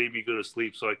 Can this baby go to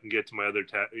sleep so I can get to my other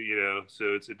task? You know,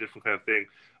 so it's a different kind of thing.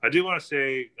 I do want to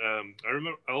say, I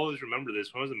always remember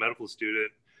this when I was a medical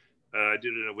student. I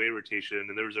did an away rotation,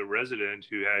 and there was a resident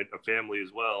who had a family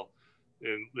as well,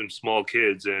 and small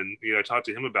kids. And you know, I talked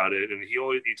to him about it, and he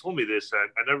told me this. I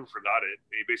never forgot it.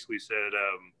 And he basically said,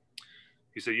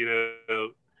 you know,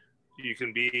 you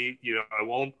can be, you know,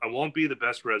 I won't be the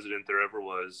best resident there ever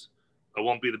was. I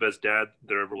won't be the best dad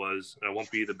there ever was. And I won't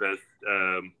be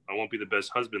the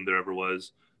best husband there ever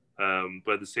was.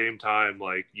 But at the same time,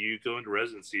 like, you go into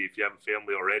residency, if you have a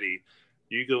family already,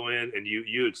 you go in and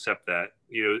you accept that.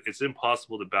 You know, it's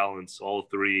impossible to balance all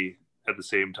three at the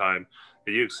same time.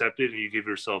 And you accept it and you give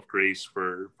yourself grace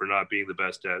for not being the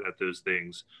best at those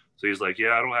things. So he's like,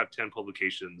 yeah, I don't have 10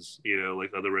 publications, you know,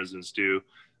 like other residents do,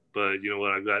 but you know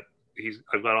what, I've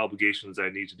got obligations I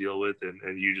need to deal with,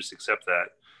 and you just accept that.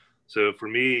 So for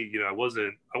me, you know, I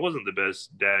wasn't the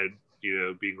best dad, you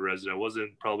know, being a resident.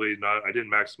 I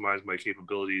didn't maximize my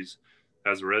capabilities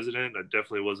as a resident. I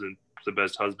definitely wasn't the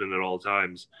best husband at all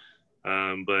times.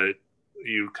 But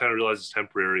you kind of realize it's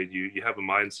temporary. You have a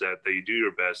mindset that you do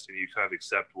your best and you kind of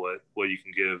accept what you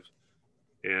can give.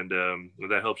 And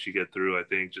that helps you get through, I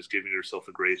think, just giving yourself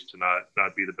the grace to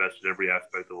not be the best at every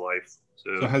aspect of life.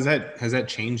 So has that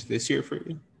changed this year for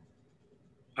you?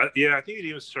 Yeah, I think it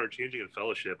even started changing in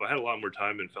fellowship. I had a lot more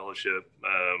time in fellowship,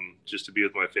 just to be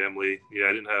with my family. Yeah,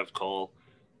 I didn't have call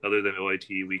other than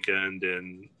OIT weekend,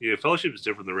 and you know, fellowship is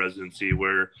different than residency,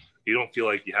 where you don't feel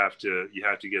like you have to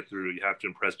get through. You have to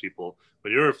impress people.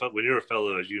 When you're a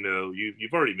fellow, as you know,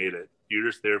 you've already made it. You're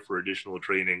just there for additional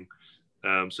training.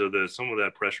 So some of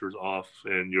that pressure is off,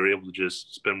 and you're able to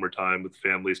just spend more time with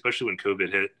family, especially when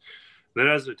COVID hit. Then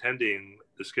as an attending,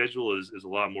 the schedule is a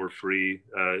lot more free.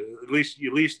 At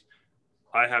least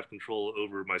I have control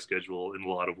over my schedule in a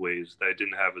lot of ways that I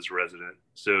didn't have as a resident.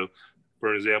 So,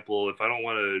 for example, if I don't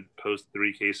want to post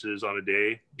 3 cases on a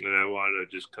day and I want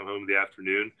to just come home in the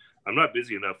afternoon, I'm not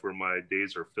busy enough where my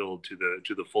days are filled to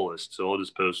the fullest. So I'll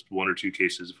just post 1 or 2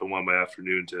 cases if I want my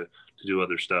afternoon to do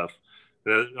other stuff.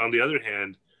 And on the other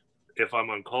hand, if I'm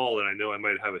on call and I know I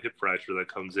might have a hip fracture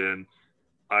that comes in,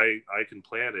 I can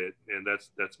plan it, and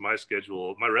that's my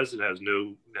schedule. My resident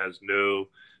has no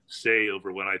say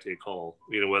over when I take call,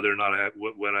 you know, whether or not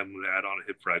when I'm going to add on a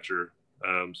hip fracture.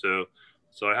 So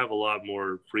I have a lot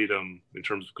more freedom in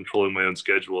terms of controlling my own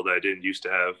schedule that I didn't used to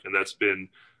have, and that's been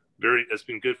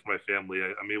good for my family.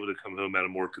 I'm able to come home at a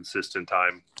more consistent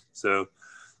time. So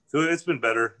it's been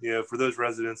better, you know, for those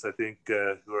residents, I think,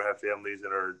 who have families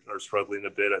and are struggling a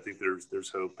bit. I think there's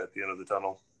hope at the end of the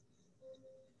tunnel.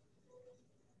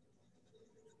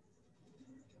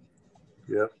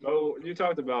 Yeah. Oh, you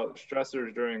talked about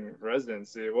stressors during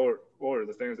residency. What were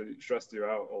the things that stressed you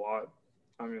out a lot?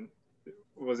 I mean,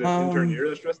 was it intern year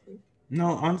that stressed you? No,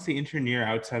 honestly, intern year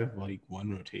outside of like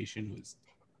 1 rotation was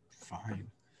fine.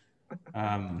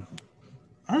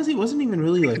 Honestly, it wasn't even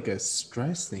really like a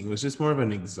stress thing. It was just more of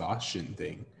an exhaustion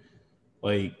thing.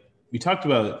 Like we talked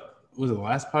about, was it the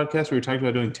last podcast where we talked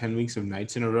about doing 10 weeks of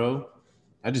nights in a row?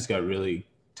 That just got really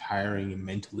tiring and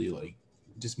mentally, like,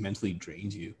 just mentally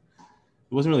drained you.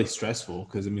 It wasn't really stressful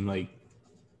because, I mean, like,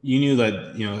 you knew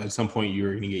that, you know, at some point you were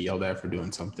going to get yelled at for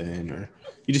doing something, or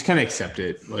you just kind of accept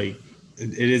it. Like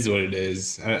it is what it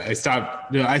is. I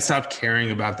stopped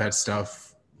caring about that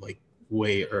stuff like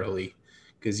way early,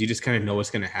 because you just kind of know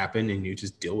what's going to happen and you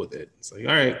just deal with it. It's like,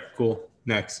 all right, cool,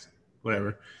 next,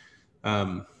 whatever.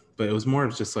 But it was more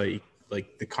of just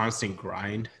like the constant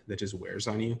grind that just wears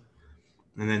on you,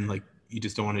 and then like you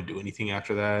just don't want to do anything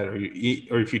after that, or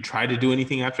if you try to do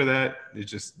anything after that, it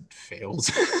just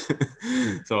fails.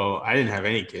 So I didn't have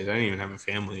any kids. I didn't even have a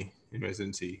family in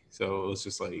residency, so it was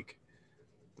just like,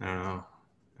 I don't know.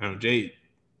 I don't know. Jay,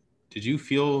 did you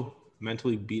feel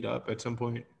mentally beat up at some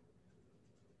point?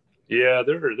 Yeah,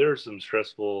 there are some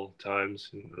stressful times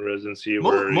in residency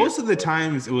where Most of the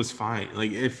times it was fine.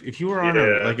 Like if you were on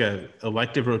a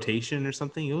elective rotation or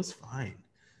something, it was fine.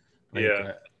 Like,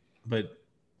 yeah, but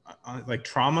like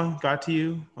trauma got to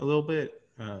you a little bit.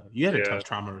 You had a yeah. tough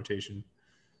trauma rotation.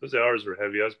 Those hours were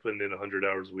heavy. I was putting in 100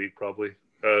 hours a week probably.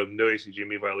 No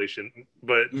ACGME violation,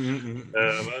 but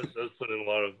I was putting in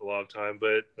a lot of time.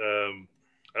 But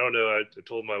I don't know. I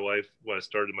told my wife when I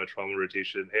started my trauma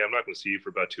rotation, "Hey, I'm not going to see you for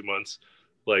about 2 months,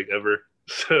 like ever."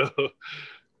 So,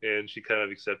 and she kind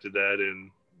of accepted that.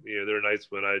 And there were nights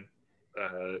when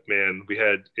man, we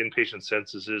had inpatient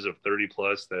censuses of 30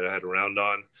 plus that I had to round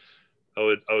on. I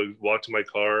would walk to my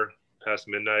car past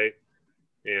midnight,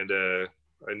 and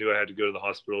I knew I had to go to the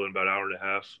hospital in about an hour and a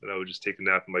half, and I would just take a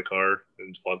nap in my car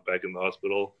and walk back in the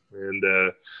hospital. And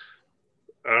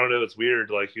I don't know, it's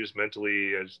weird. Like, just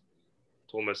mentally, I just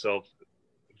told myself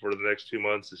for the next 2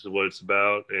 months, this is what it's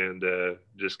about, and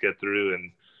just get through.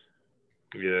 And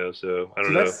so I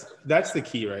don't know. That's the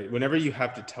key, right? Whenever you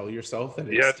have to tell yourself that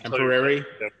You have it's to tell yourself temporary,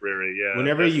 it's temporary, yeah.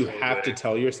 whenever That's you the only have way. to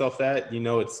tell yourself that, you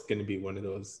know it's going to be one of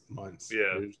those months. Yeah.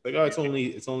 Where you're just like, oh,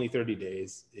 it's only 30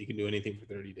 days. You can do anything for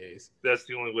 30 days. That's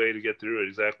the only way to get through it.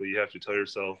 Exactly. You have to tell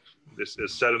yourself this a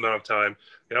set amount of time.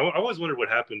 And I always wondered what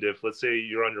happened if, let's say,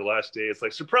 you're on your last day. It's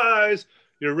like, surprise,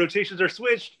 your rotations are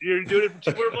switched. You're doing it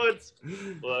for 2 more months.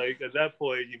 Like, at that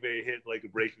point, you may hit like a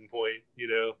breaking point,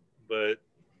 But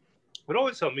what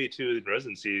always helped me too in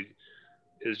residency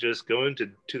is just going to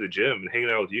the gym and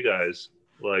hanging out with you guys.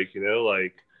 Like,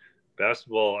 like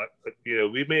basketball,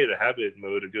 we made it a habit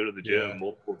mode to go to the gym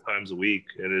multiple times a week.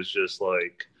 And it's just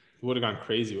like, you would have gone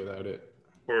crazy without it.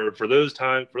 For those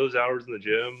hours in the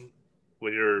gym,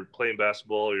 when you're playing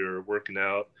basketball, you're working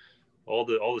out, all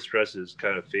the stresses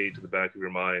kind of fade to the back of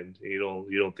your mind. And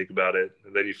you don't think about it,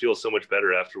 and then you feel so much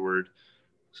better afterward.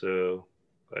 So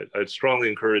I'd strongly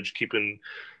encourage keeping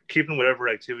whatever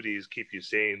activities keep you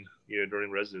sane, during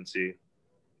residency.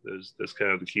 That's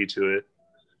kind of the key to it.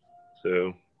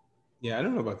 So yeah, I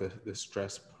don't know about the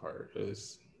stress part.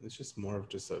 It's just more of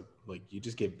just like you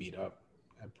just get beat up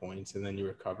at points, and then you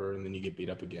recover, and then you get beat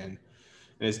up again.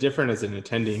 And it's different as an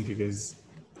attending because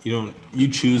you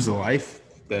choose the life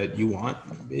that you want,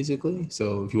 basically.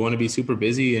 So if you want to be super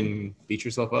busy and beat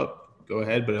yourself up, go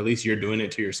ahead, but at least you're doing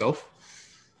it to yourself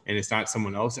and it's not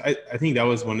someone else. I think that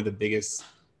was one of the biggest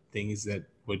things that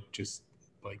would just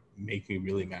like make me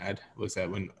really mad, was that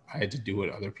when I had to do what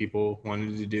other people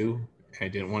wanted to do and I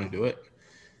didn't want to do it.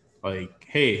 Like,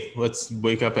 hey, let's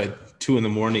wake up at 2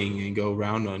 a.m. and go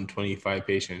round on 25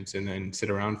 patients and then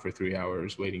sit around for 3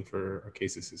 hours waiting for our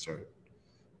cases to start.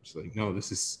 It's like, no,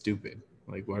 this is stupid.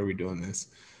 Like, why are we doing this?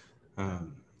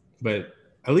 But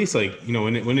at least, like,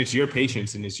 when it's your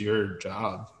patients and it's your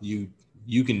job, you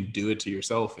can do it to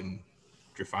yourself and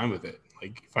you're fine with it.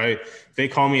 Like, if they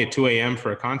call me at 2 a.m.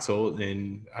 for a consult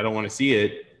and I don't want to see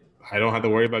it, I don't have to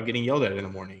worry about getting yelled at in the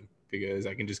morning because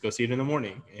I can just go see it in the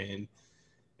morning. And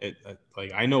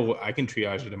like, I know I can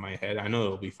triage it in my head. I know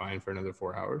it'll be fine for another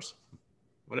 4 hours.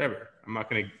 Whatever. I'm not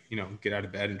going to, get out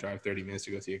of bed and drive 30 minutes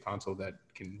to go see a consult that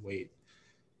can wait.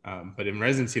 But in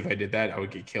residency, if I did that, I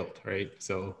would get killed, right?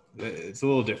 So it's a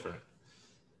little different.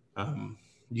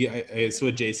 Yeah, it's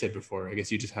what Jay said before. I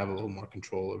guess you just have a little more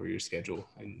control over your schedule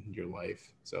and your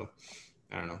life. So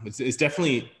I don't know. It's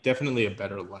definitely a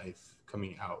better life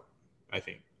coming out, I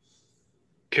think.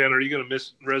 Ken, are you going to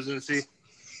miss residency?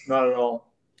 Not at all.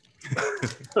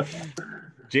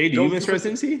 Jay, do you miss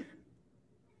residency?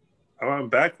 I'm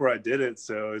back where I did it,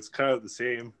 so it's kind of the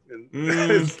same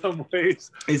in some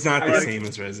ways. It's not the same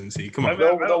as residency. Come on.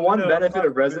 The one benefit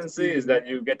of residency is that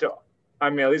you get to, I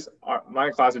mean, at least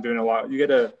my class are doing a lot.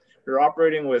 You're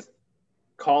operating with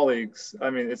colleagues.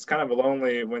 I mean, it's kind of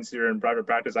lonely once you're in private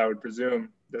practice, I would presume.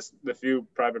 The few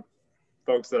private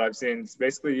folks that I've seen, it's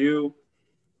basically you,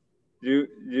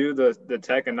 the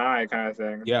tech, and I kind of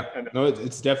thing. Yeah. No,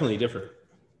 it's definitely different.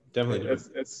 Definitely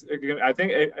different. I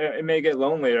think it may get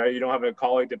lonely, right? You don't have a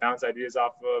colleague to bounce ideas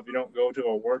off of. You don't go to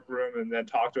a workroom and then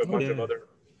talk to a bunch of other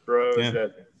bros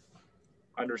that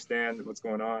understand what's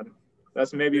going on.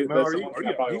 That's maybe Hey, Mo, that's are the you one are thing I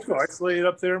you, probably you will feel miss. isolated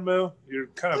up there, Mo? You're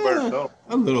kind of by yourself.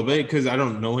 A little bit, because I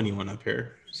don't know anyone up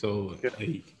here. So Yeah.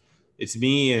 like, it's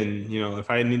me, and if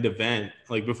I need to vent,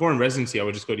 like before in residency, I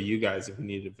would just go to you guys if I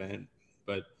needed to vent.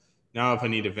 But now if I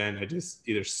need to vent, I just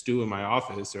either stew in my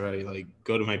office, or I like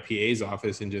go to my PA's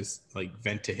office and just like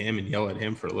vent to him and yell at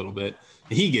him for a little bit.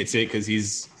 And he gets it because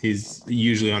he's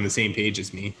usually on the same page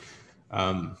as me.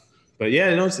 But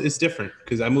yeah, it's different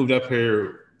because I moved up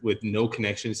here with no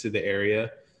connections to the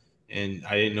area, and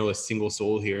I didn't know a single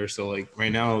soul here. So like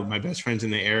right now, my best friends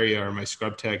in the area are my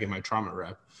scrub tech and my trauma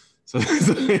rep. So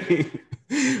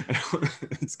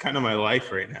it's kind of my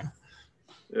life right now.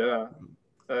 Yeah.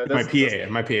 My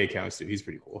PA counts too. He's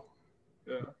pretty cool.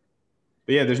 Yeah.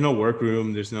 But yeah, there's no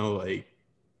workroom. There's no like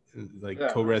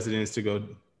Yeah. co-residents to go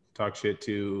talk shit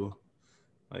to.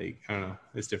 Like, I don't know.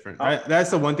 It's different.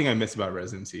 That's the one thing I miss about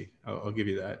residency. I'll give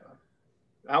you that.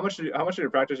 How much of your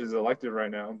practice is elective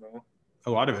right now, Mo? A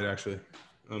lot of it, actually.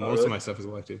 Most really? of my stuff is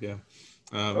elective, yeah.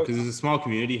 Because it's a small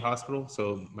community hospital,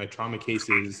 so my trauma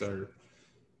cases are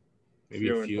maybe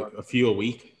a few a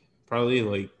week, probably.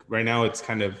 Like right now, it's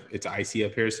icy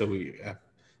up here, so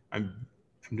I'm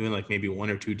doing like maybe 1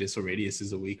 or 2 distal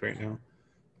radiuses a week right now.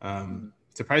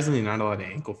 Surprisingly, not a lot of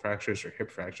ankle fractures or hip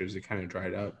fractures. It kind of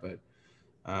dried up, but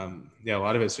yeah, a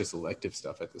lot of it's just elective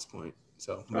stuff at this point.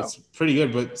 So it's pretty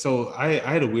good. But so I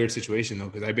had a weird situation though,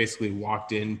 because I basically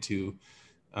walked into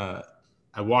a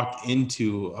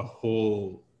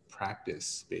whole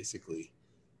practice basically.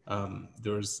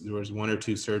 There was 1 or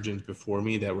 2 surgeons before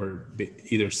me that were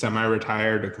either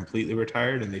semi-retired or completely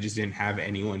retired, and they just didn't have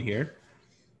anyone here.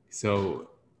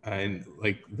 So, and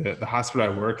like the hospital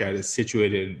I work at is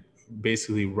situated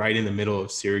basically right in the middle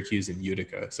of Syracuse and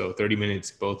Utica, so 30 minutes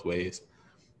both ways,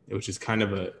 which is kind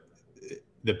of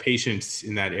the patients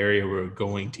in that area were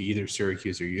going to either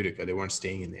Syracuse or Utica. They weren't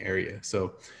staying in the area.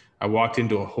 So I walked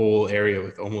into a whole area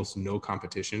with almost no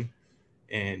competition,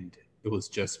 and it was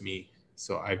just me.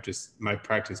 So my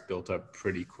practice built up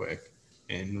pretty quick,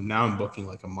 and now I'm booking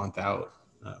like a month out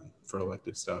for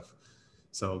elective stuff.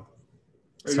 So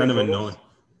it's kind of annoying.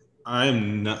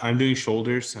 I'm doing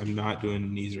shoulders. I'm not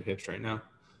doing knees or hips right now.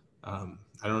 I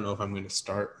don't know if I'm going to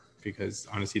start, because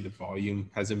honestly, the volume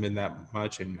hasn't been that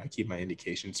much, and I keep my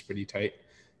indications pretty tight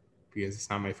because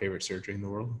it's not my favorite surgery in the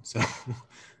world. So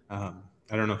I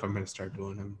don't know if I'm going to start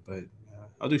doing them, but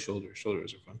I'll do shoulders.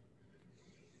 Shoulders are fun.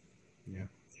 Yeah.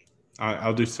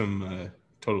 I'll do some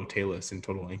total talus and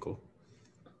total ankle.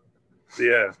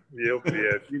 Yeah. Yep.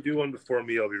 Yeah. If you do one before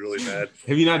me, I'll be really mad.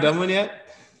 Have you not done one yet?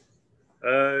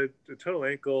 The total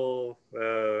ankle,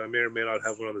 I may or may not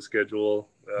have one on the schedule.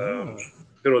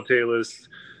 Total talus,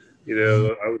 I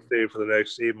would say for the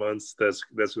next 8 months, that's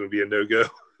going to be a no-go.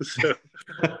 So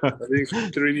I think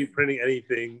 3D printing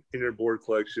anything in your board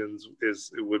collections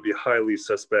would be highly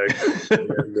suspect,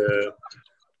 and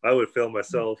I would fail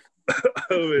myself. I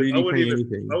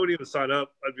wouldn't even sign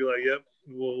up. I'd be like, "Yep,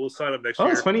 we'll sign up next year."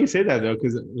 Oh, it's funny you say that though,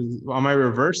 because on my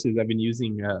reverses, I've been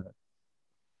using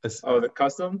the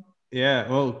custom. Yeah,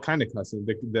 well, kind of custom.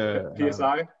 The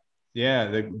PSI.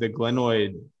 The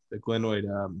glenoid.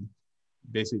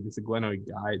 Basically, it's a glenoid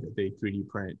guide that they 3D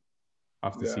print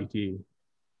off the CT.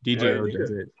 DJO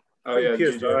does it. Oh yeah,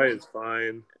 PSI is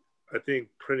fine. I think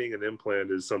printing an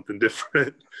implant is something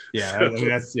different. Yeah, so, I mean,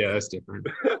 that's different.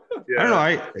 Yeah. I don't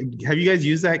know. Have you guys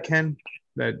used that, Ken?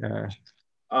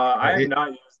 I have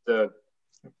not used the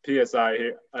PSI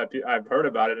here. I've heard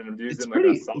about it and I've used it like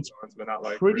on supplements, but not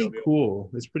like pretty cool.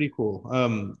 It's pretty cool.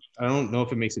 I don't know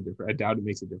if it makes a difference. I doubt it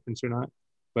makes a difference or not.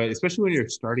 But especially when you're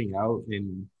starting out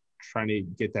and trying to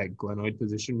get that glenoid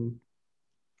position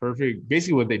perfect.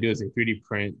 Basically, what they do is they 3D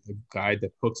print a guide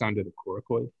that hooks onto the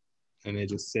coracoid, and it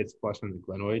just sits flush on the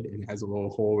glenoid, and it has a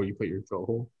little hole where you put your drill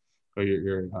hole or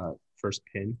your first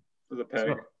pin. For the peg.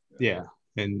 So, yeah.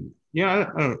 And I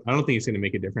don't think it's going to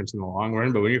make a difference in the long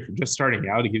run, but when you're just starting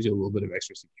out, it gives you a little bit of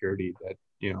extra security that,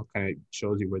 kind of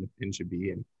shows you where the pin should be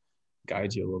and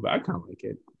guides you a little bit. I kind of like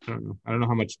it. I don't know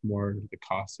how much more the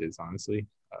cost is, honestly.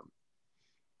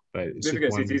 But it's you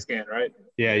have to get a CT scan, right?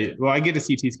 Yeah. Well, I get a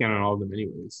CT scan on all of them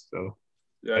anyways. So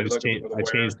yeah, I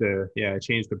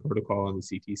changed the protocol on the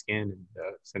CT scan and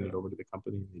send it over to the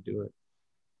company, and they do it.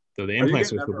 So the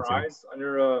implants are still the same.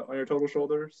 On your total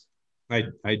shoulders?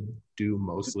 I do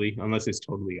mostly, unless it's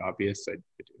totally obvious. I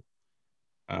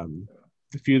do.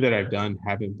 The few that I've done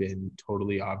haven't been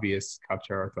totally obvious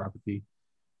capsular arthropathy.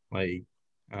 Like,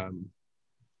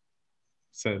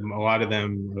 so a lot of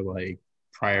them are like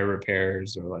prior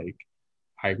repairs or like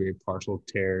high grade partial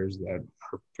tears that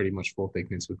are pretty much full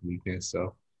thickness with weakness.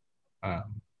 So,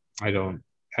 you don't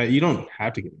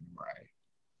have to get an MRI.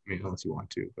 I I mean, unless you want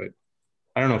to, but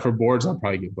I don't know. For boards, I'll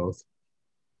probably get both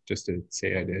just to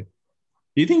say I did.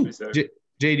 Do you think, Jay,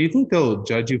 do you think they'll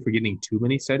judge you for getting too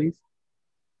many studies?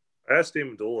 I asked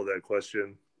Amendola that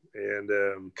question,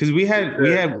 and because we had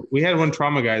one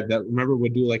trauma guy that remember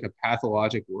would do like a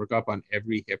pathologic workup on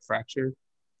every hip fracture.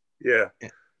 Yeah.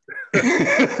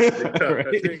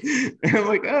 Right? And I'm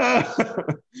like,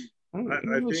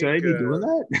 should I be doing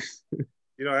that?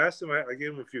 I asked him. I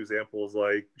gave him a few examples,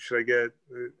 like should I get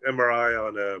MRI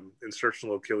on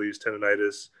insertional Achilles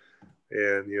tendonitis,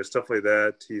 and stuff like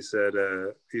that. He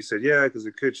said yeah, because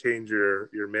it could change your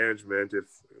management if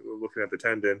looking at the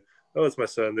tendon. Oh, it's my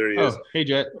son. There he is. Hey,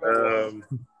 Jet.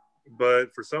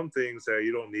 But for some things that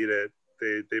you don't need it,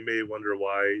 they may wonder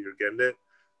why you're getting it.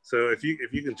 So if you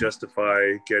can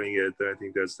justify getting it, then I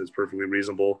think that's perfectly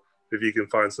reasonable. If you can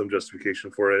find some justification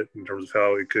for it in terms of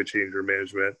how it could change your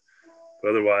management, but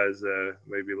otherwise, it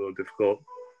may be a little difficult.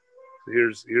 So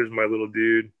here's my little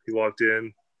dude. He walked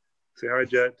in. Say hi,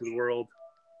 Jet, to the world.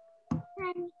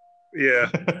 Yeah.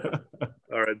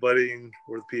 All right, budding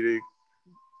orthopedic.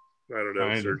 I don't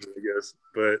know, surgeon, I guess.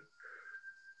 But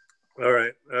all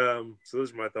right. So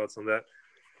those are my thoughts on that.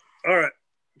 All right,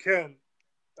 Ken.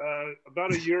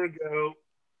 About a year ago,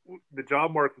 the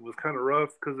job market was kind of rough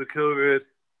because of COVID.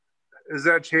 Has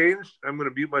that changed? I'm going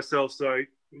to mute myself so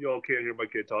y'all can't hear my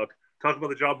kid talk. Talk about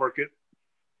the job market.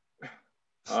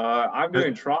 I'm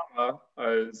doing trauma,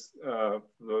 as for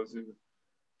those who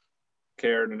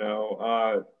care to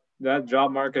know. That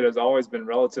job market has always been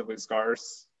relatively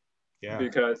scarce. Yeah.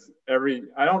 Because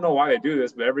I don't know why they do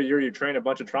this, but every year you train a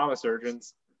bunch of trauma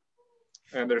surgeons,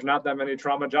 and there's not that many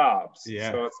trauma jobs.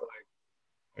 Yeah. So it's like,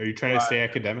 are you trying to stay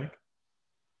academic?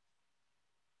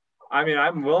 I mean,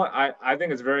 I'm willing. I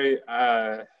think it's very.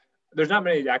 There's not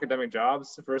many academic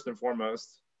jobs, first and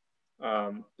foremost.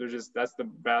 That's the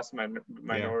vast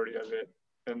minority of it,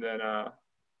 and then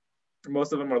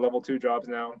most of them are level 2 jobs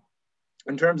now.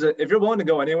 In terms of, if you're willing to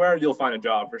go anywhere, you'll find a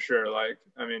job for sure. Like,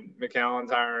 I mean, McAllen's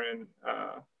hiring,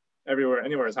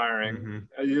 anywhere is hiring.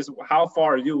 Mm-hmm. How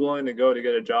far are you willing to go to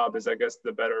get a job is, I guess,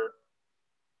 the better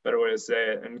way to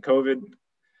say it. And COVID,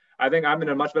 I think I'm in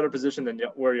a much better position than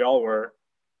where y'all were.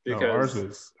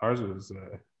 Because ours was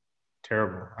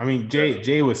terrible. I mean,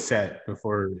 Jay was set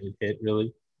before it hit,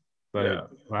 really, but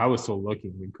I was still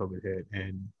looking when COVID hit,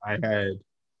 and I had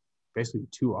basically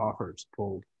 2 offers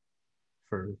pulled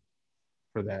for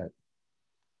that.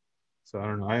 So I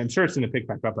don't know. I'm sure it's going to pick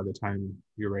back up by the time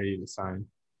you're ready to sign.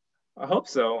 I hope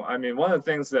so. I mean, one of the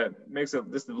things that makes it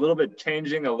just a little bit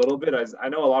changing a little bit is I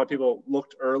know a lot of people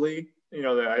looked early.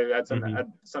 I had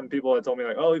some people that told me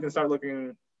like, oh, you can start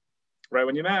looking right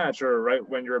when you match or right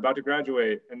when you're about to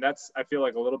graduate. And that's, I feel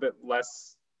like, a little bit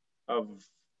less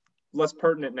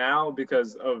pertinent now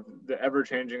because of the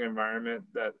ever-changing environment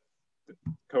that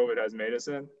COVID has made us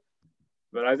in.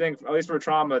 But I think, at least for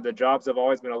trauma, the jobs have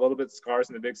always been a little bit scarce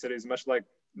in the big cities, much like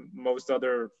most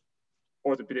other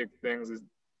orthopedic things.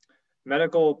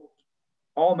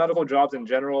 All medical jobs in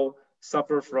general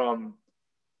suffer from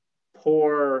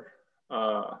poor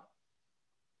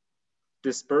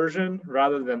dispersion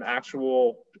rather than a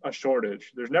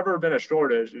shortage. There's never been a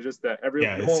shortage. It's just that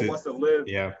everyone wants to live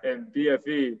in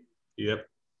BFE. Yep.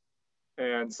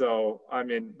 And so, I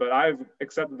mean, but I've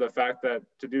accepted the fact that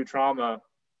to do trauma,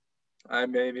 I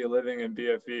may be living in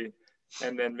BFE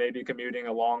and then maybe commuting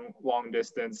a long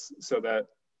distance so that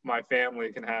my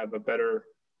family can have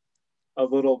a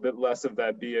little bit less of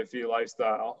that BFE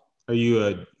lifestyle. Are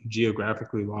you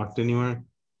geographically locked anywhere?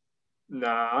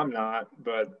 Nah, I'm not,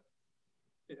 but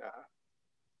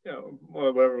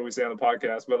whatever we say on the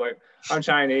podcast, but like, I'm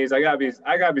Chinese. I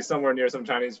gotta be somewhere near some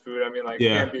Chinese food. I mean, like,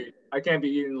 I can't be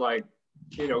eating like,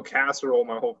 casserole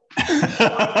my whole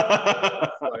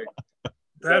like,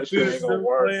 that food is so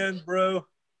bland, bro.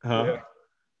 Yeah.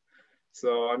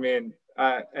 So I mean,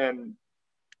 and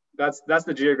that's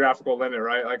the geographical limit,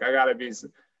 right? Like, I gotta be,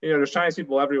 there's Chinese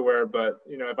people everywhere, but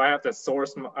if I have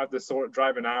to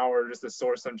drive an hour just to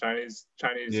source some Chinese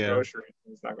groceries,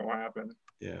 it's not gonna happen.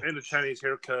 Yeah. And a Chinese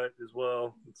haircut as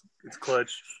well. It's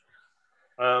clutch.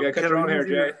 Cut your own hair,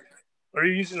 Jay. Are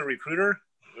you using a recruiter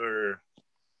or?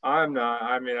 I'm not.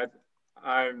 I mean,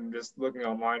 I'm just looking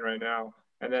online right now,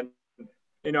 and then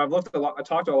I've looked a lot. I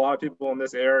talked to a lot of people in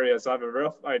this area, so I have a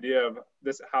rough idea of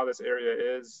how this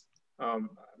area is.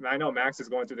 I know Max is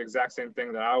going through the exact same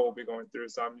thing that I will be going through,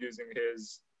 so I'm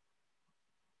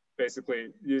basically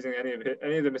using any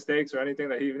of the mistakes or anything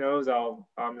that he knows.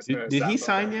 I'm just going to. Did he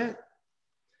sign yet?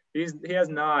 He has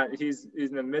not. He's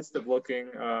in the midst of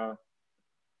looking.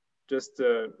 Just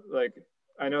to, like,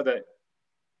 I know that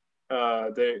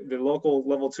the local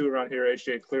level 2 around here,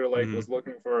 HJ Clear Lake, was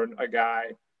looking for a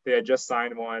guy. They had just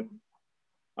signed one.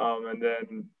 And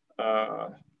then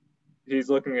he's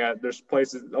looking at, there's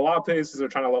places, a lot of places are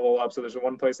trying to level up. So there's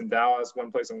one place in Dallas,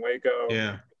 one place in Waco,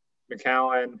 Yeah.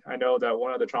 McAllen. I know that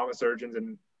one of the trauma surgeons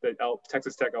in the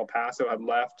Texas Tech El Paso had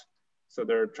left. So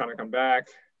they're trying to come back.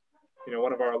 You know,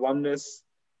 one of our alumnus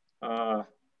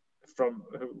from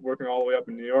working all the way up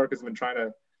in New York has been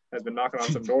knocking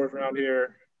on some doors around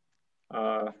here.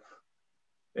 You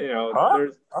know, I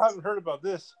haven't heard about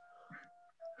this.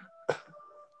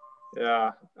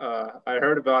 Yeah, I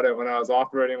heard about it when I was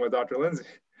operating with Dr. Lindsay,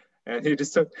 and he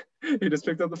just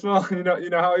picked up the phone. You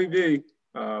know how he be.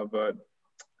 But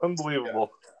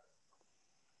unbelievable.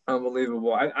 Yeah.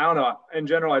 Unbelievable. I don't know. In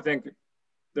general, I think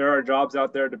there are jobs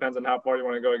out there. It depends on how far you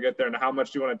want to go to get there and how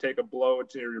much you want to take a blow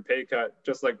to your pay cut.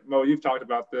 Just like Mo, you've talked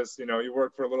about this. You know, you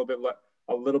work for a little bit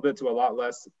to a lot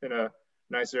less in a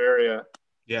nicer area.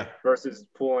 Yeah. Versus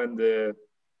pulling $800,000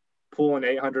 to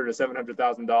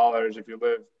 $700,000 if you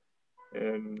live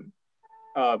in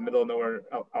middle of nowhere,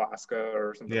 Alaska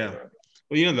or something like that.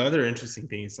 Well, you know, the other interesting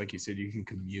thing is, like you said, you can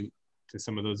commute to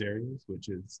some of those areas, which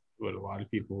is what a lot of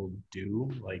people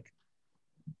do.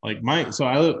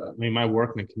 My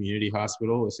work in a community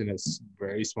hospital is in a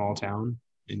very small town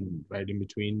right in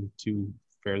between two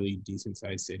fairly decent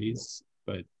sized cities,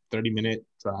 but 30-minute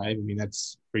drive. I mean,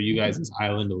 that's for you guys is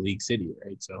island to League City,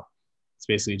 right? So it's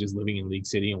basically just living in League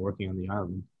City and working on the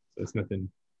island. So it's nothing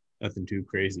too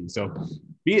crazy. So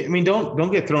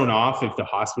don't get thrown off if the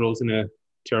hospital's in a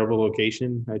terrible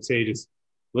location. I'd say just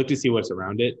look to see what's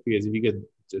around it, because if you could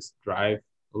just drive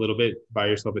a little bit, buy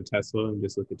yourself a Tesla and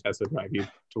just let the Tesla drive you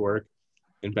to work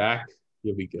and back,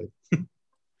 you'll be good.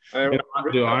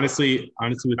 Honestly,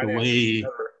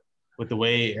 with the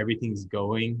way everything's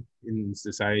going in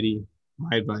society,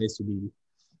 my advice would be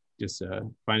just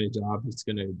find a job that's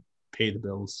going to pay the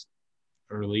bills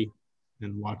early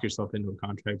and lock yourself into a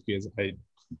contract, because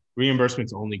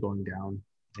reimbursement's only going down,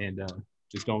 and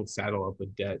just don't saddle up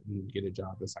with debt and get a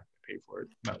job that's not going to pay for it.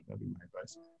 That'd be my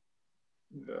advice.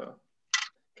 Yeah.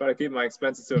 Try to keep my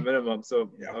expenses to a minimum.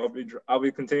 So yeah. I'll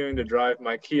be continuing to drive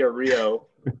my Kia Rio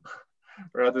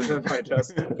rather than my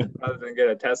Tesla, rather than get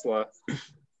a Tesla.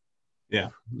 Yeah,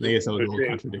 I guess that was a little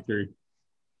contradictory.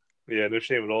 Yeah, no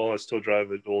shame at all. I still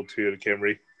drive an old Toyota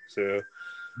Camry. So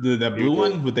that blue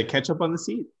one with the ketchup on the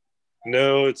seat?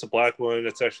 No, it's a black one.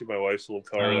 It's actually my wife's old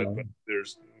car.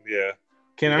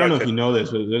 Ken, I don't know if you know this,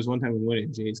 but there's one time we went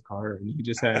in Jay's car and he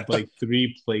just had like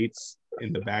 3 plates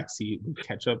in the back seat with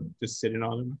ketchup just sitting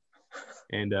on him.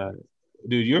 And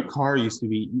dude, your car used to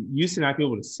not be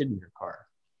able to sit in your car.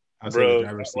 Bro,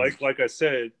 like I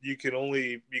said, you can't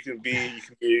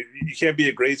be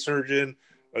a great surgeon,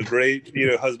 a great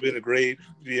husband, a great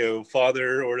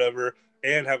father or whatever,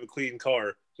 and have a clean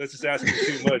car. That's just asking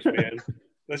too much, man.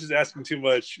 That's just asking too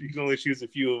much. You can only choose a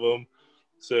few of them.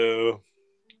 So,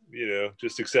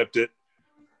 just accept it.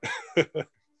 All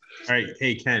right.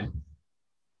 Hey, Ken,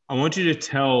 I want you to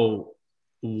tell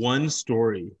one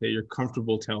story that you're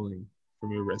comfortable telling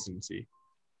from your residency.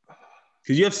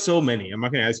 Because you have so many. I'm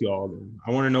not going to ask you all of them.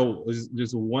 I want to know,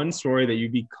 there's one story that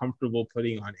you'd be comfortable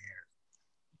putting on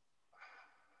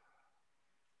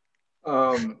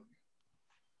air.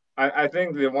 I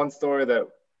think the one story that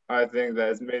I think that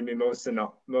has made me most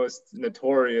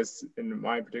notorious in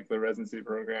my particular residency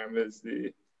program is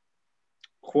the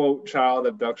quote child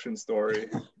abduction story.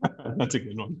 That's a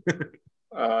good one.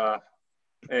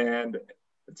 And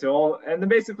then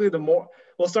basically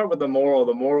we'll start with the moral.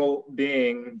 The moral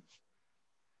being,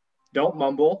 don't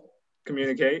mumble,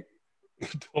 communicate.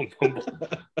 Don't mumble.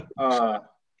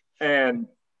 And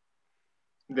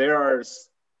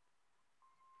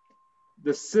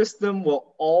the system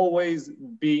will always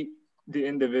beat the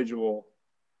individual,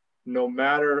 no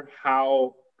matter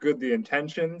how good the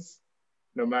intentions,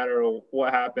 no matter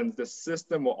what happens. The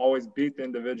system will always beat the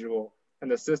individual, and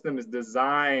the system is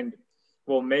designed,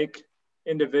 will make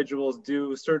individuals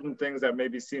do certain things that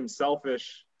maybe seem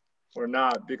selfish or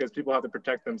not, because people have to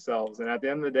protect themselves. And at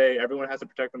the end of the day, everyone has to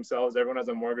protect themselves. Everyone has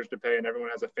a mortgage to pay, and everyone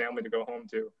has a family to go home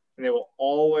to, and they will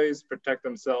always protect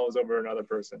themselves over another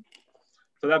person.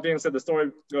 So that being said, the story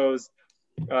goes,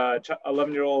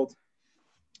 11-year-old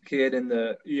kid in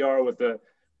the ER with the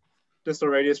distal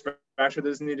radius fracture.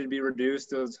 This needed to be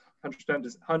reduced. It was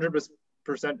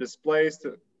 100% displaced,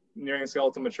 nearing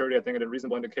skeletal maturity. I think it had a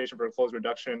reasonable indication for a closed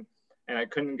reduction, and I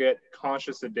couldn't get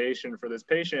conscious sedation for this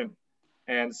patient.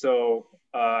 And so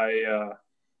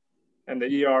and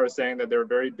the ER is saying that they were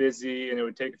very busy and it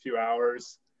would take a few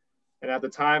hours. And at the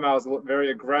time I was very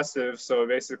aggressive. So I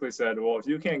basically said, well, if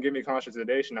you can't give me conscious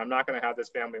sedation, I'm not going to have this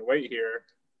family wait here.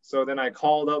 So then I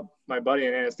called up my buddy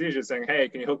in anesthesia saying, hey,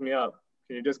 can you hook me up?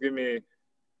 Can you just give me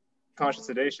conscious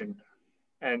sedation.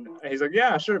 And he's like,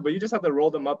 yeah, sure, but you just have to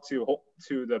roll them up to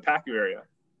the PACU area,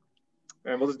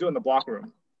 and we'll just do it in the block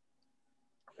room.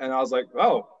 And I was like,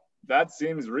 oh, that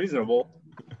seems reasonable.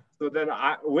 So then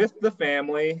with the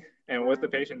family and with the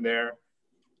patient there,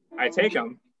 I take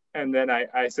them, and then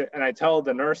I say, and I tell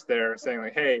the nurse there, saying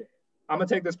like, hey, I'm gonna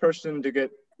take this person to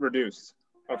get reduced,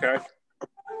 okay?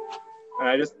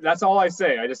 And that's all I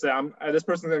say. I just say, this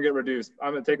person's gonna get reduced.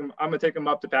 I'm gonna take them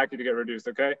up to PACU to get reduced,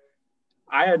 okay?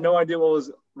 I had no idea what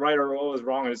was right or what was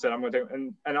wrong. I just said, I'm gonna take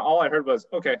them, and all I heard was,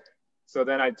 okay. So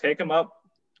then I take them up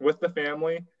with the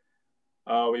family.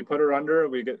 We put her under,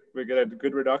 we get a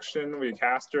good reduction, we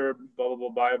cast her, blah, blah, blah,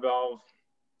 bivalve,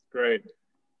 great.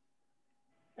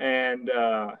 And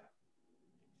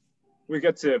we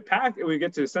get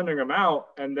to sending them out,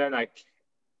 and then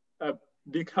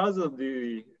because of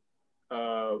the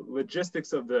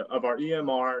logistics of our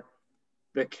EMR,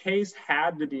 the case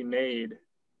had to be made,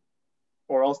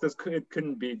 or else this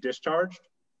couldn't be discharged.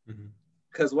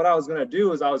 Because what I was gonna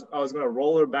do is I was gonna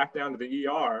roll her back down to the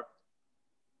ER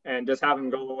and just have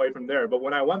them go away from there. But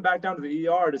when I went back down to the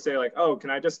ER to say like, oh, can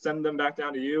I just send them back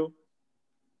down to you?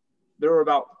 There were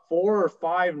about 4 or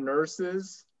 5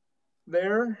 nurses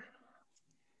there.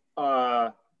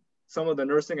 Some of the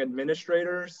nursing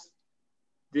administrators,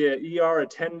 the ER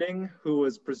attending who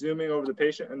was presuming over the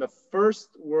patient. And the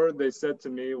first word they said to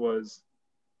me was,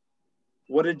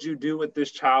 what did you do with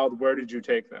this child? Where did you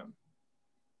take them?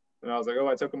 And I was like, oh,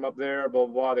 I took them up there, blah,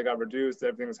 blah, blah. They got reduced.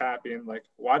 Everything's happy. And like,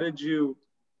 why did you?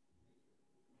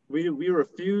 We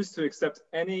refuse to accept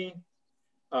any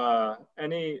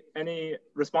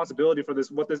responsibility for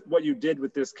what you did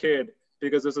with this kid,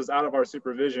 because this was out of our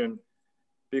supervision.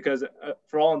 Because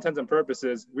for all intents and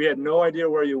purposes, we had no idea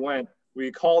where you went.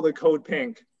 We called the code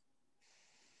pink.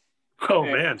 Oh,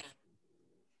 man.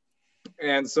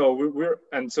 And so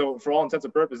so for all intents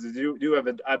and purposes, you have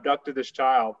abducted this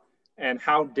child, and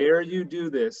how dare you do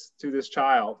this to this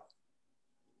child?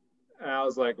 And I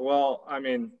was like, well, I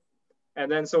mean. And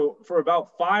then so for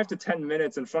about 5 to 10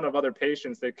 minutes in front of other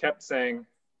patients, they kept saying,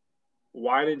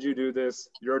 why did you do this?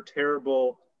 You're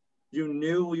terrible. You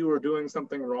knew you were doing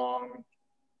something wrong.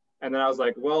 And then I was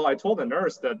like, well, I told the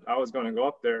nurse that I was going to go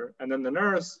up there. And then the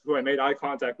nurse, who I made eye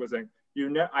contact with, saying,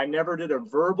 I never did a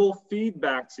verbal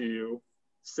feedback to you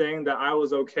saying that I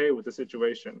was okay with the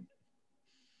situation.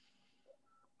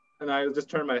 And I just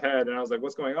turned my head and I was like,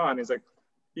 what's going on? He's like,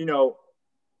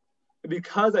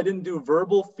 because I didn't do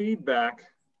verbal feedback,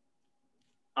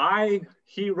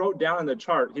 he wrote down in the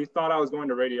chart, he thought I was going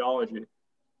to radiology.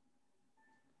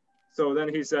 So then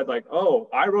he said like, oh,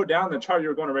 I wrote down in the chart you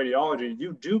were going to radiology.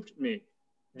 You duped me.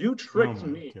 You tricked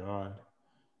me. God.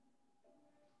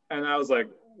 And I was like,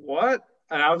 what?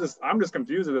 And I'm just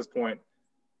confused at this point.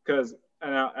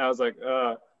 I was like,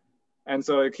 and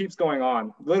so it keeps going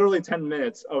on. Literally 10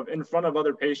 minutes of in front of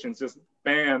other patients, just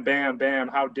bam, bam, bam.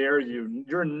 How dare you?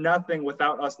 You're nothing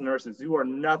without us nurses. You are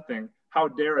nothing. How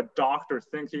dare a doctor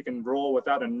think he can roll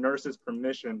without a nurse's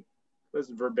permission? This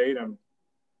is verbatim.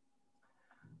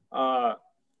 And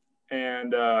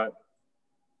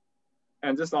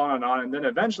just on and on. And then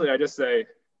eventually I just say,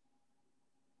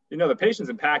 the patient's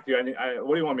in PACU.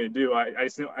 What do you want me to do? I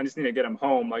just need to get him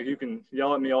home. Like, you can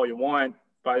yell at me all you want,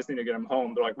 but I just need to get him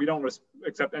home. They're like, we don't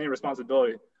accept any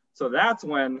responsibility. So that's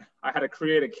when I had to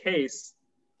create a case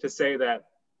to say that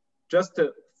just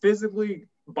to physically,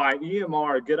 by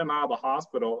EMR, get him out of the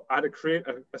hospital, I had to create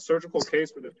a surgical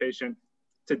case for the patient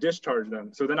to discharge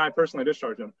them. So then I personally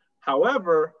discharged them.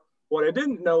 However, what I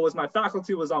didn't know was my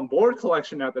faculty was on board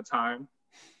collection at the time.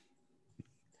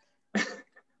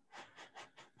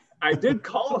 I did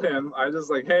call him. I was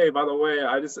just like, hey, by the way,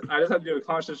 I just had to do a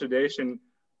conscious sedation.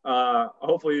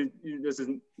 Hopefully this is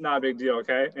not a big deal,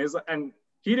 okay? And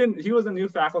he was a new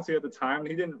faculty at the time. And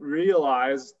he didn't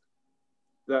realize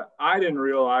that I didn't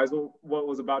realize what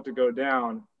was about to go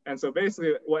down. And so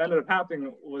basically what ended up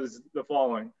happening was the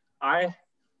following.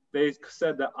 They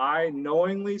said that I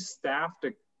knowingly staffed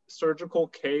a surgical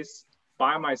case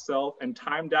by myself and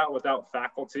timed out without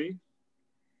faculty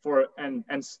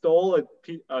and stole a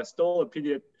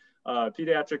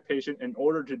pediatric patient in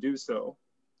order to do so.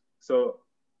 So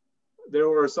there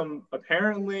were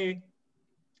apparently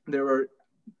the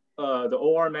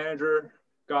OR manager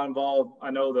got involved. I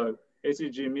know the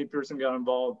ACG&Me person got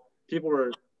involved. People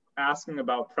were asking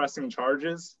about pressing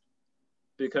charges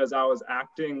because I was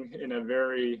acting in a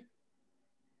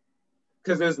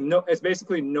because it's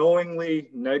basically knowingly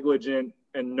negligent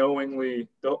and knowingly,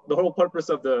 the whole purpose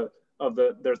of their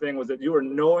thing was that you were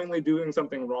knowingly doing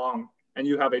something wrong and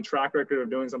you have a track record of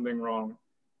doing something wrong.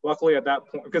 Luckily at that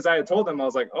point, because I had told them, I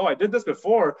was like, oh, I did this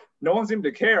before. No one seemed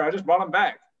to care. I just brought them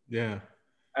back. Yeah.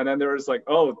 And then there was like,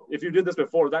 oh, if you did this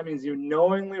before, that means you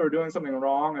knowingly were doing something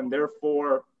wrong, and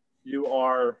therefore you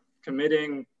are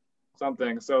committing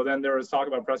something. So then there was talk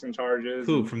about pressing charges.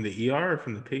 Who, from the ER or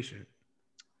from the patient?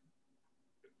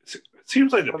 It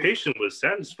seems like the patient was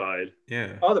satisfied.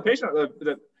 Yeah. Oh, the patient.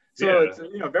 It's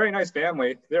very nice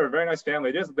family. They were a very nice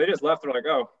family. They just left. They're like,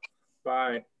 oh,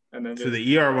 bye, and then so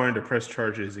the ER wanted to press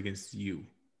charges against you.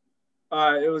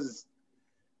 It was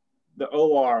the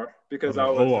OR because I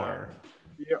was OR.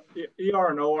 ER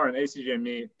and OR and ACJ and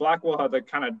me. Blackwell had to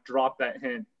kind of drop that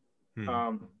hint,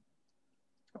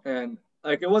 and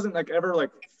like it wasn't like ever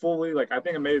like fully like I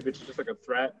think it may have been just like a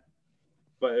threat,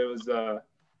 but it was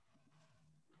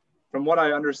from what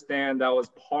I understand that was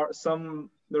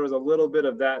there was a little bit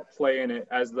of that play in it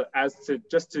as to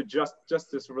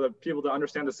for the people to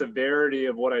understand the severity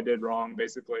of what I did wrong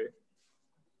basically.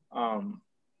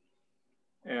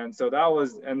 And so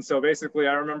basically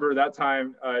I remember that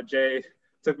time Jay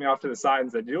took me off to the side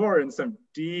and said, "You are in some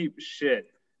deep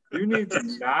shit. You need to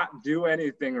not do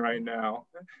anything right now."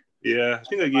 Yeah, I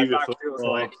think I gave you a feels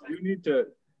like you need to.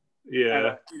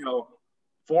 Yeah. And,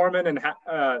 Foreman and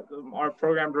our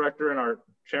program director and our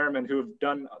chairman who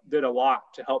did a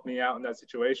lot to help me out in that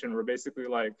situation were basically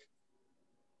like,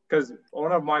 because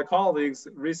one of my colleagues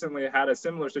recently had a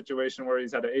similar situation where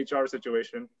he's had an HR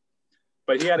situation,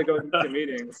 but he had to go to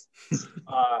meetings.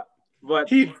 But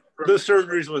the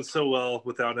surgeries went so well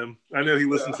without him. I know he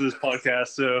listens to this podcast,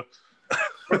 so.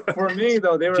 for me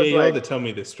though, they were Jay, like, to tell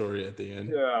me this story at the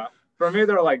end. Yeah, for me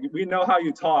they're like, we know how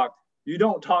you talk. You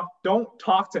don't talk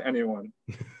to anyone.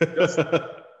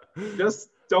 Just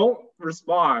don't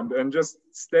respond and just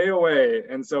stay away.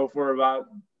 And so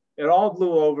it all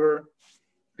blew over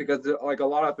because like a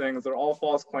lot of things, they're all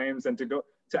false claims, and to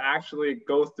actually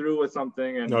go through with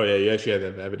something. And oh yeah, you actually had to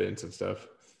have evidence and stuff.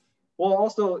 Well,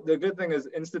 also the good thing is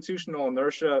institutional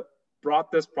inertia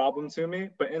brought this problem to me,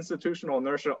 but institutional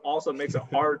inertia also makes it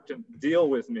hard to deal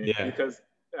with me because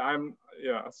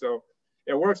so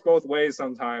it works both ways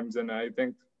sometimes. And I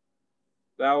think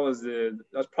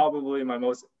that's probably my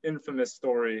most infamous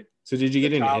story. So did you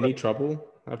get in any trouble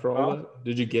after all that?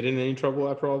 Did you get in any trouble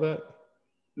after all that?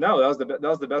 No, that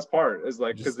was the best part is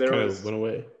like, because there was went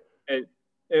away. It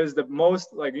was the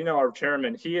most like, our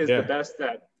chairman, he is the best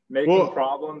at making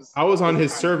problems. I was on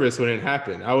his service when it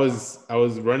happened. I was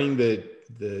running the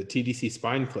TDC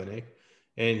spine clinic,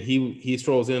 and he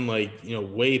strolls in like,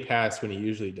 way past when he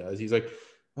usually does. He's like,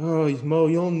 "Oh, Mo,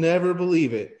 you'll never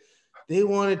believe it. They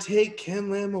want to take Ken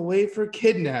Lam away for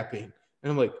kidnapping."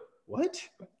 And I'm like, "What?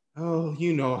 Oh,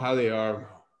 you know how they are."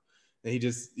 And he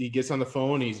gets on the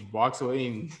phone, he walks away,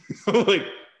 and I'm like,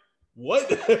 "What?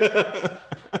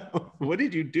 What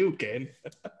did you do, Ken?"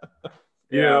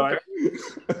 This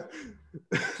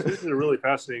is a really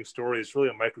fascinating story. It's really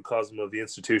a microcosm of the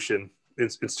institution,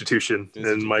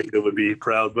 and Micah would be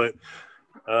proud. But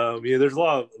there's a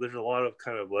lot of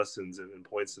kind of lessons and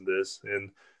points in this.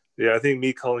 And I think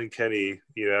me calling Kenny,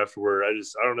 afterward, I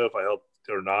don't know if I helped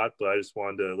or not, but I just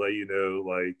wanted to let you know,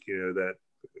 like, that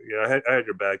I had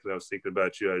your back, and I was thinking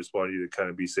about you. I just wanted you to kind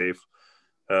of be safe.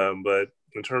 But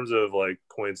in terms of like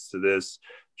points to this,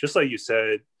 just like you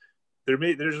said, there's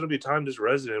going to be times as a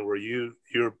resident where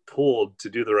you're pulled to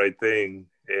do the right thing,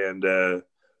 and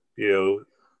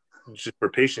just for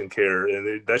patient care,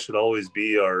 and that should always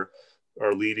be our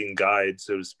leading guide,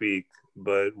 so to speak.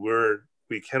 But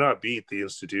we cannot beat the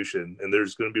institution, and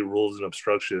there's going to be rules and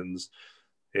obstructions.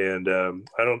 And I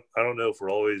don't know if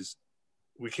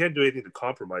we can't do anything to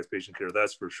compromise patient care,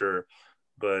 that's for sure.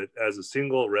 But as a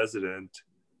single resident,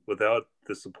 without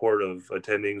the support of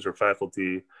attendings or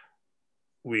faculty,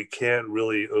 we can't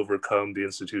really overcome the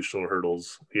institutional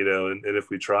hurdles, and if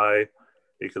we try,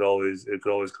 it could always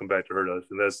come back to hurt us.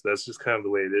 And that's just kind of the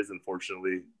way it is,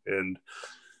 unfortunately. And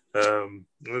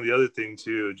the other thing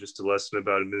too, just a lesson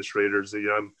about administrators, I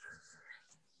don't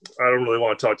really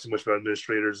want to talk too much about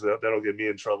administrators. That'll get me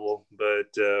in trouble.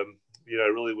 But, I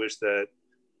really wish that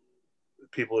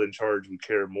people in charge would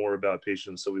care more about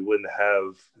patients, so we wouldn't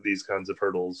have these kinds of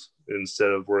hurdles, instead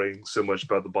of worrying so much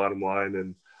about the bottom line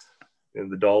and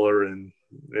the dollar and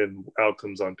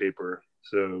outcomes on paper.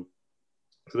 So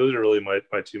those are really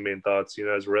my two main thoughts.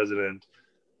 As a resident,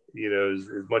 as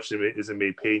much as it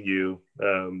may pain you,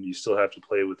 you still have to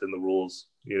play within the rules,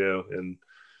 and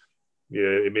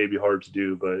it may be hard to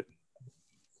do, but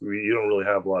you don't really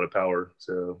have a lot of power,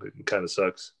 so it kind of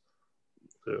sucks.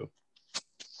 So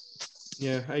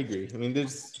yeah, I agree. I mean,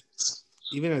 there's,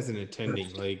 even as an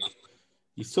attending, like,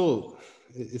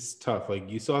 it's tough. Like,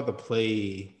 you still have to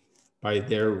play by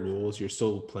their rules. You're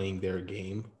still playing their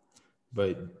game,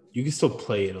 but you can still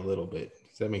play it a little bit.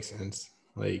 Does that make sense?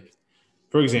 Like,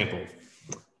 for example,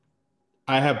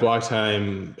 I have block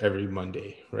time every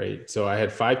Monday, right? So I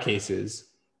had 5 cases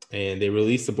and they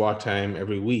release the block time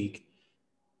every week.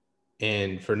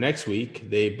 And for next week,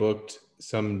 they booked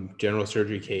some general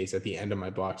surgery case at the end of my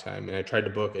block time. And I tried to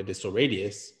book a distal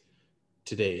radius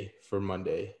today for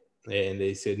Monday. And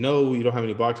they said, no, you don't have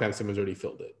any block time. Someone's already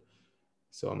filled it.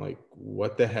 So I'm like,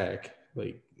 what the heck?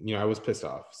 Like, I was pissed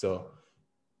off. So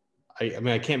I mean,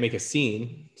 I can't make a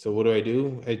scene. So what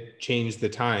do? I changed the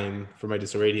time for my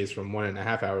distal radius from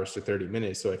 1.5 hours to 30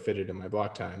 minutes. So I fit it in my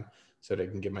block time so that I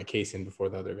can get my case in before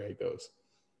the other guy goes.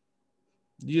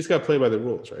 You just got to play by the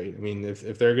rules, right? I mean,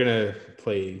 if they're going to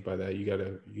play by that, you got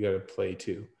to play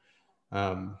too.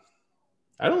 I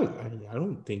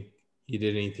don't think you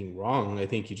did anything wrong. I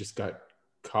think you just got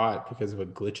caught because of a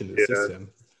glitch in the system.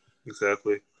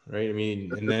 Exactly. Right. I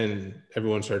mean, and then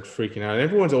everyone started freaking out. And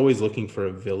everyone's always looking for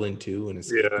a villain too and a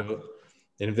scapegoat. Yeah.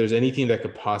 And if there's anything that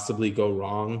could possibly go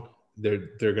wrong, they're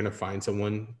going to find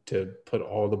someone to put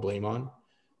all the blame on.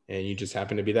 And you just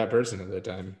happen to be that person at that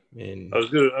time. And I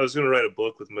was gonna write a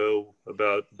book with Mo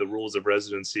about the rules of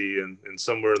residency, and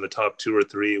somewhere in the top 2 or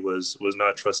 3 was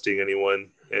not trusting anyone.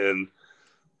 And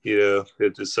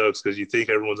it just sucks because you think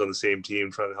everyone's on the same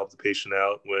team trying to help the patient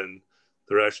out when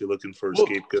they're actually looking for a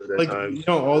scapegoat at times.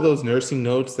 All those nursing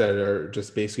notes that are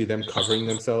just basically them covering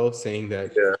themselves, saying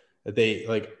that they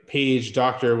like page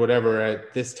doctor whatever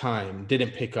at this time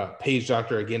didn't pick up, page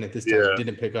doctor again at this time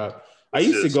didn't pick up. I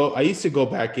used to go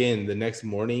back in the next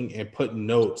morning and put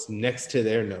notes next to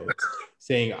their notes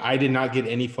saying I did not get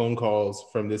any phone calls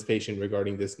from this patient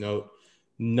regarding this note.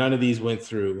 None of these went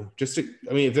through.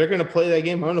 If they're going to play that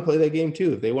game, I'm going to play that game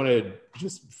too. If they want to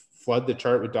just flood the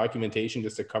chart with documentation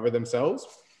just to cover themselves,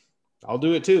 I'll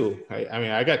do it too.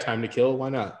 I got time to kill. Why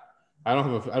not? I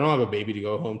don't have a baby to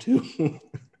go home to.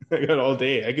 I got all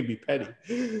day. I could be petty.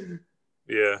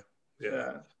 Yeah.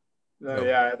 No,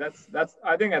 yeah, that's.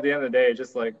 I think at the end of the day,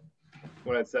 just like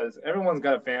what it says, everyone's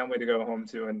got a family to go home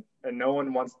to, and no one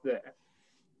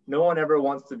ever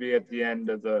wants to be at the end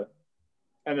of the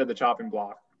chopping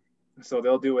block. So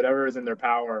they'll do whatever is in their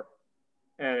power,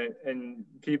 and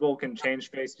people can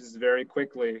change faces very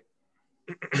quickly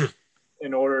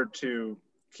in order to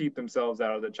keep themselves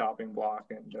out of the chopping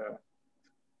block, and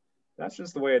that's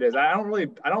just the way it is.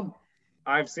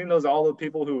 I've seen all the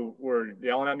people who were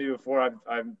yelling at me before.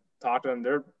 I've talked to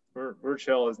them. We're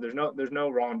chill. There's no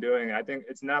wrongdoing. I think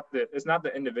it's not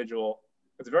the individual.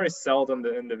 It's very seldom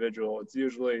the individual. It's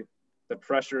usually the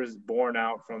pressure is borne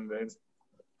out from the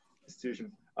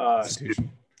institution. Institution.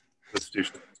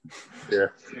 Yeah.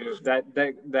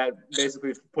 That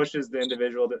basically pushes the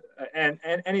individual and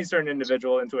any certain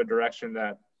individual into a direction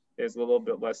that is a little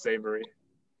bit less savory.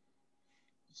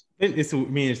 It's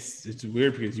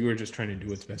weird because you were just trying to do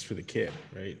what's best for the kid,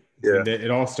 right? Yeah. It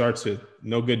all starts with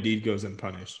no good deed goes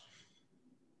unpunished.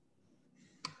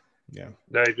 Yeah.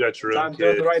 Now you've got your own I'm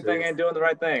doing the right thing and doing the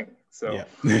right thing. So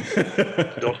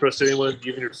don't trust anyone,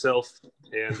 even yourself.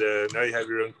 And now you have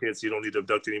your own kids, so you don't need to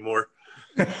abduct anymore.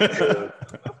 All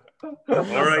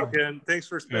right, Ken. Thanks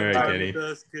for spending time with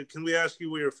us. Can we ask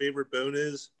you what your favorite bone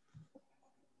is?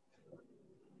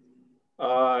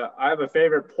 I have a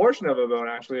favorite portion of a bone,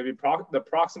 actually. It'd be the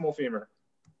proximal femur.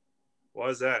 Why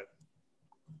is that?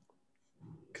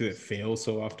 Because it fails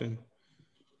so often.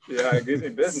 Yeah, it gives me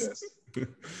business.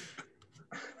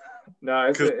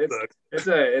 No,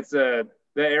 the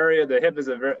area. The hip is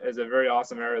a very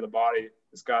awesome area of the body.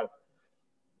 It's got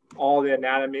all the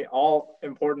anatomy, all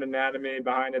important anatomy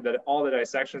behind it. That all the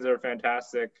dissections are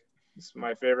fantastic. It's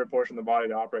my favorite portion of the body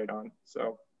to operate on.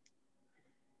 So.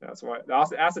 That's why the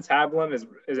acetabulum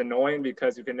is annoying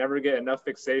because you can never get enough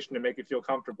fixation to make you feel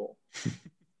comfortable.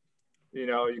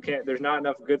 You can't. There's not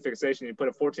enough good fixation. You put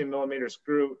a 14 millimeter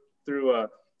screw through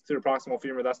the proximal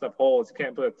femur, that stuff holds. You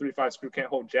can't put a 3.5 screw. Can't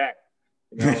hold jack.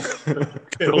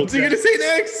 What's he gonna say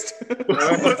next?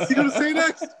 What's he gonna say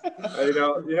next? I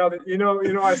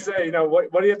say.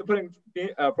 What do you have to put in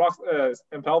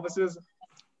pelvises?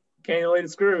 Cannulated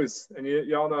screws, and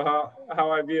you all know how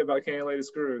I be about cannulated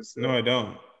screws. So. No, I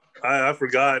don't. I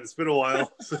forgot. It's been a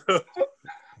while. So. What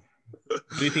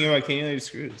do you think about cannulated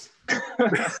screws?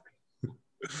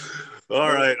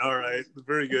 All right.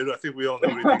 Very good. I think we all know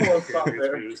what we think about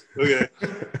cannulated screws. Okay.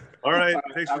 All right.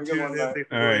 Thanks for tuning in.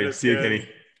 All right. See you, Kenny.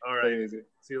 All right.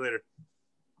 See you later.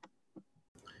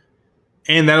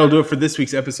 And that'll do it for this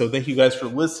week's episode. Thank you guys for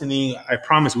listening. I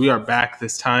promise we are back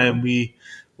this time.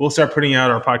 We'll start putting out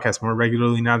our podcast more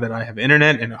regularly now that I have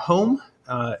internet and a home.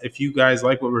 If you guys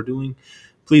like what we're doing,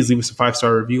 please leave us a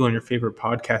 5-star review on your favorite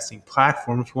podcasting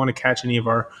platform. If you want to catch any of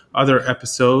our other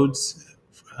episodes,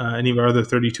 any of our other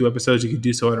 32 episodes, you can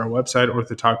do so at our website,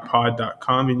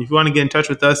 orthotalkpod.com. And if you want to get in touch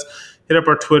with us, hit up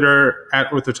our Twitter at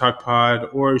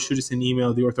orthotalkpod or shoot us an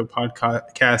email,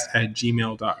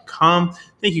 theorthopodcast@gmail.com.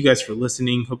 Thank you guys for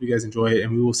listening. Hope you guys enjoy it,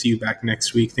 and we will see you back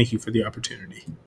next week. Thank you for the opportunity.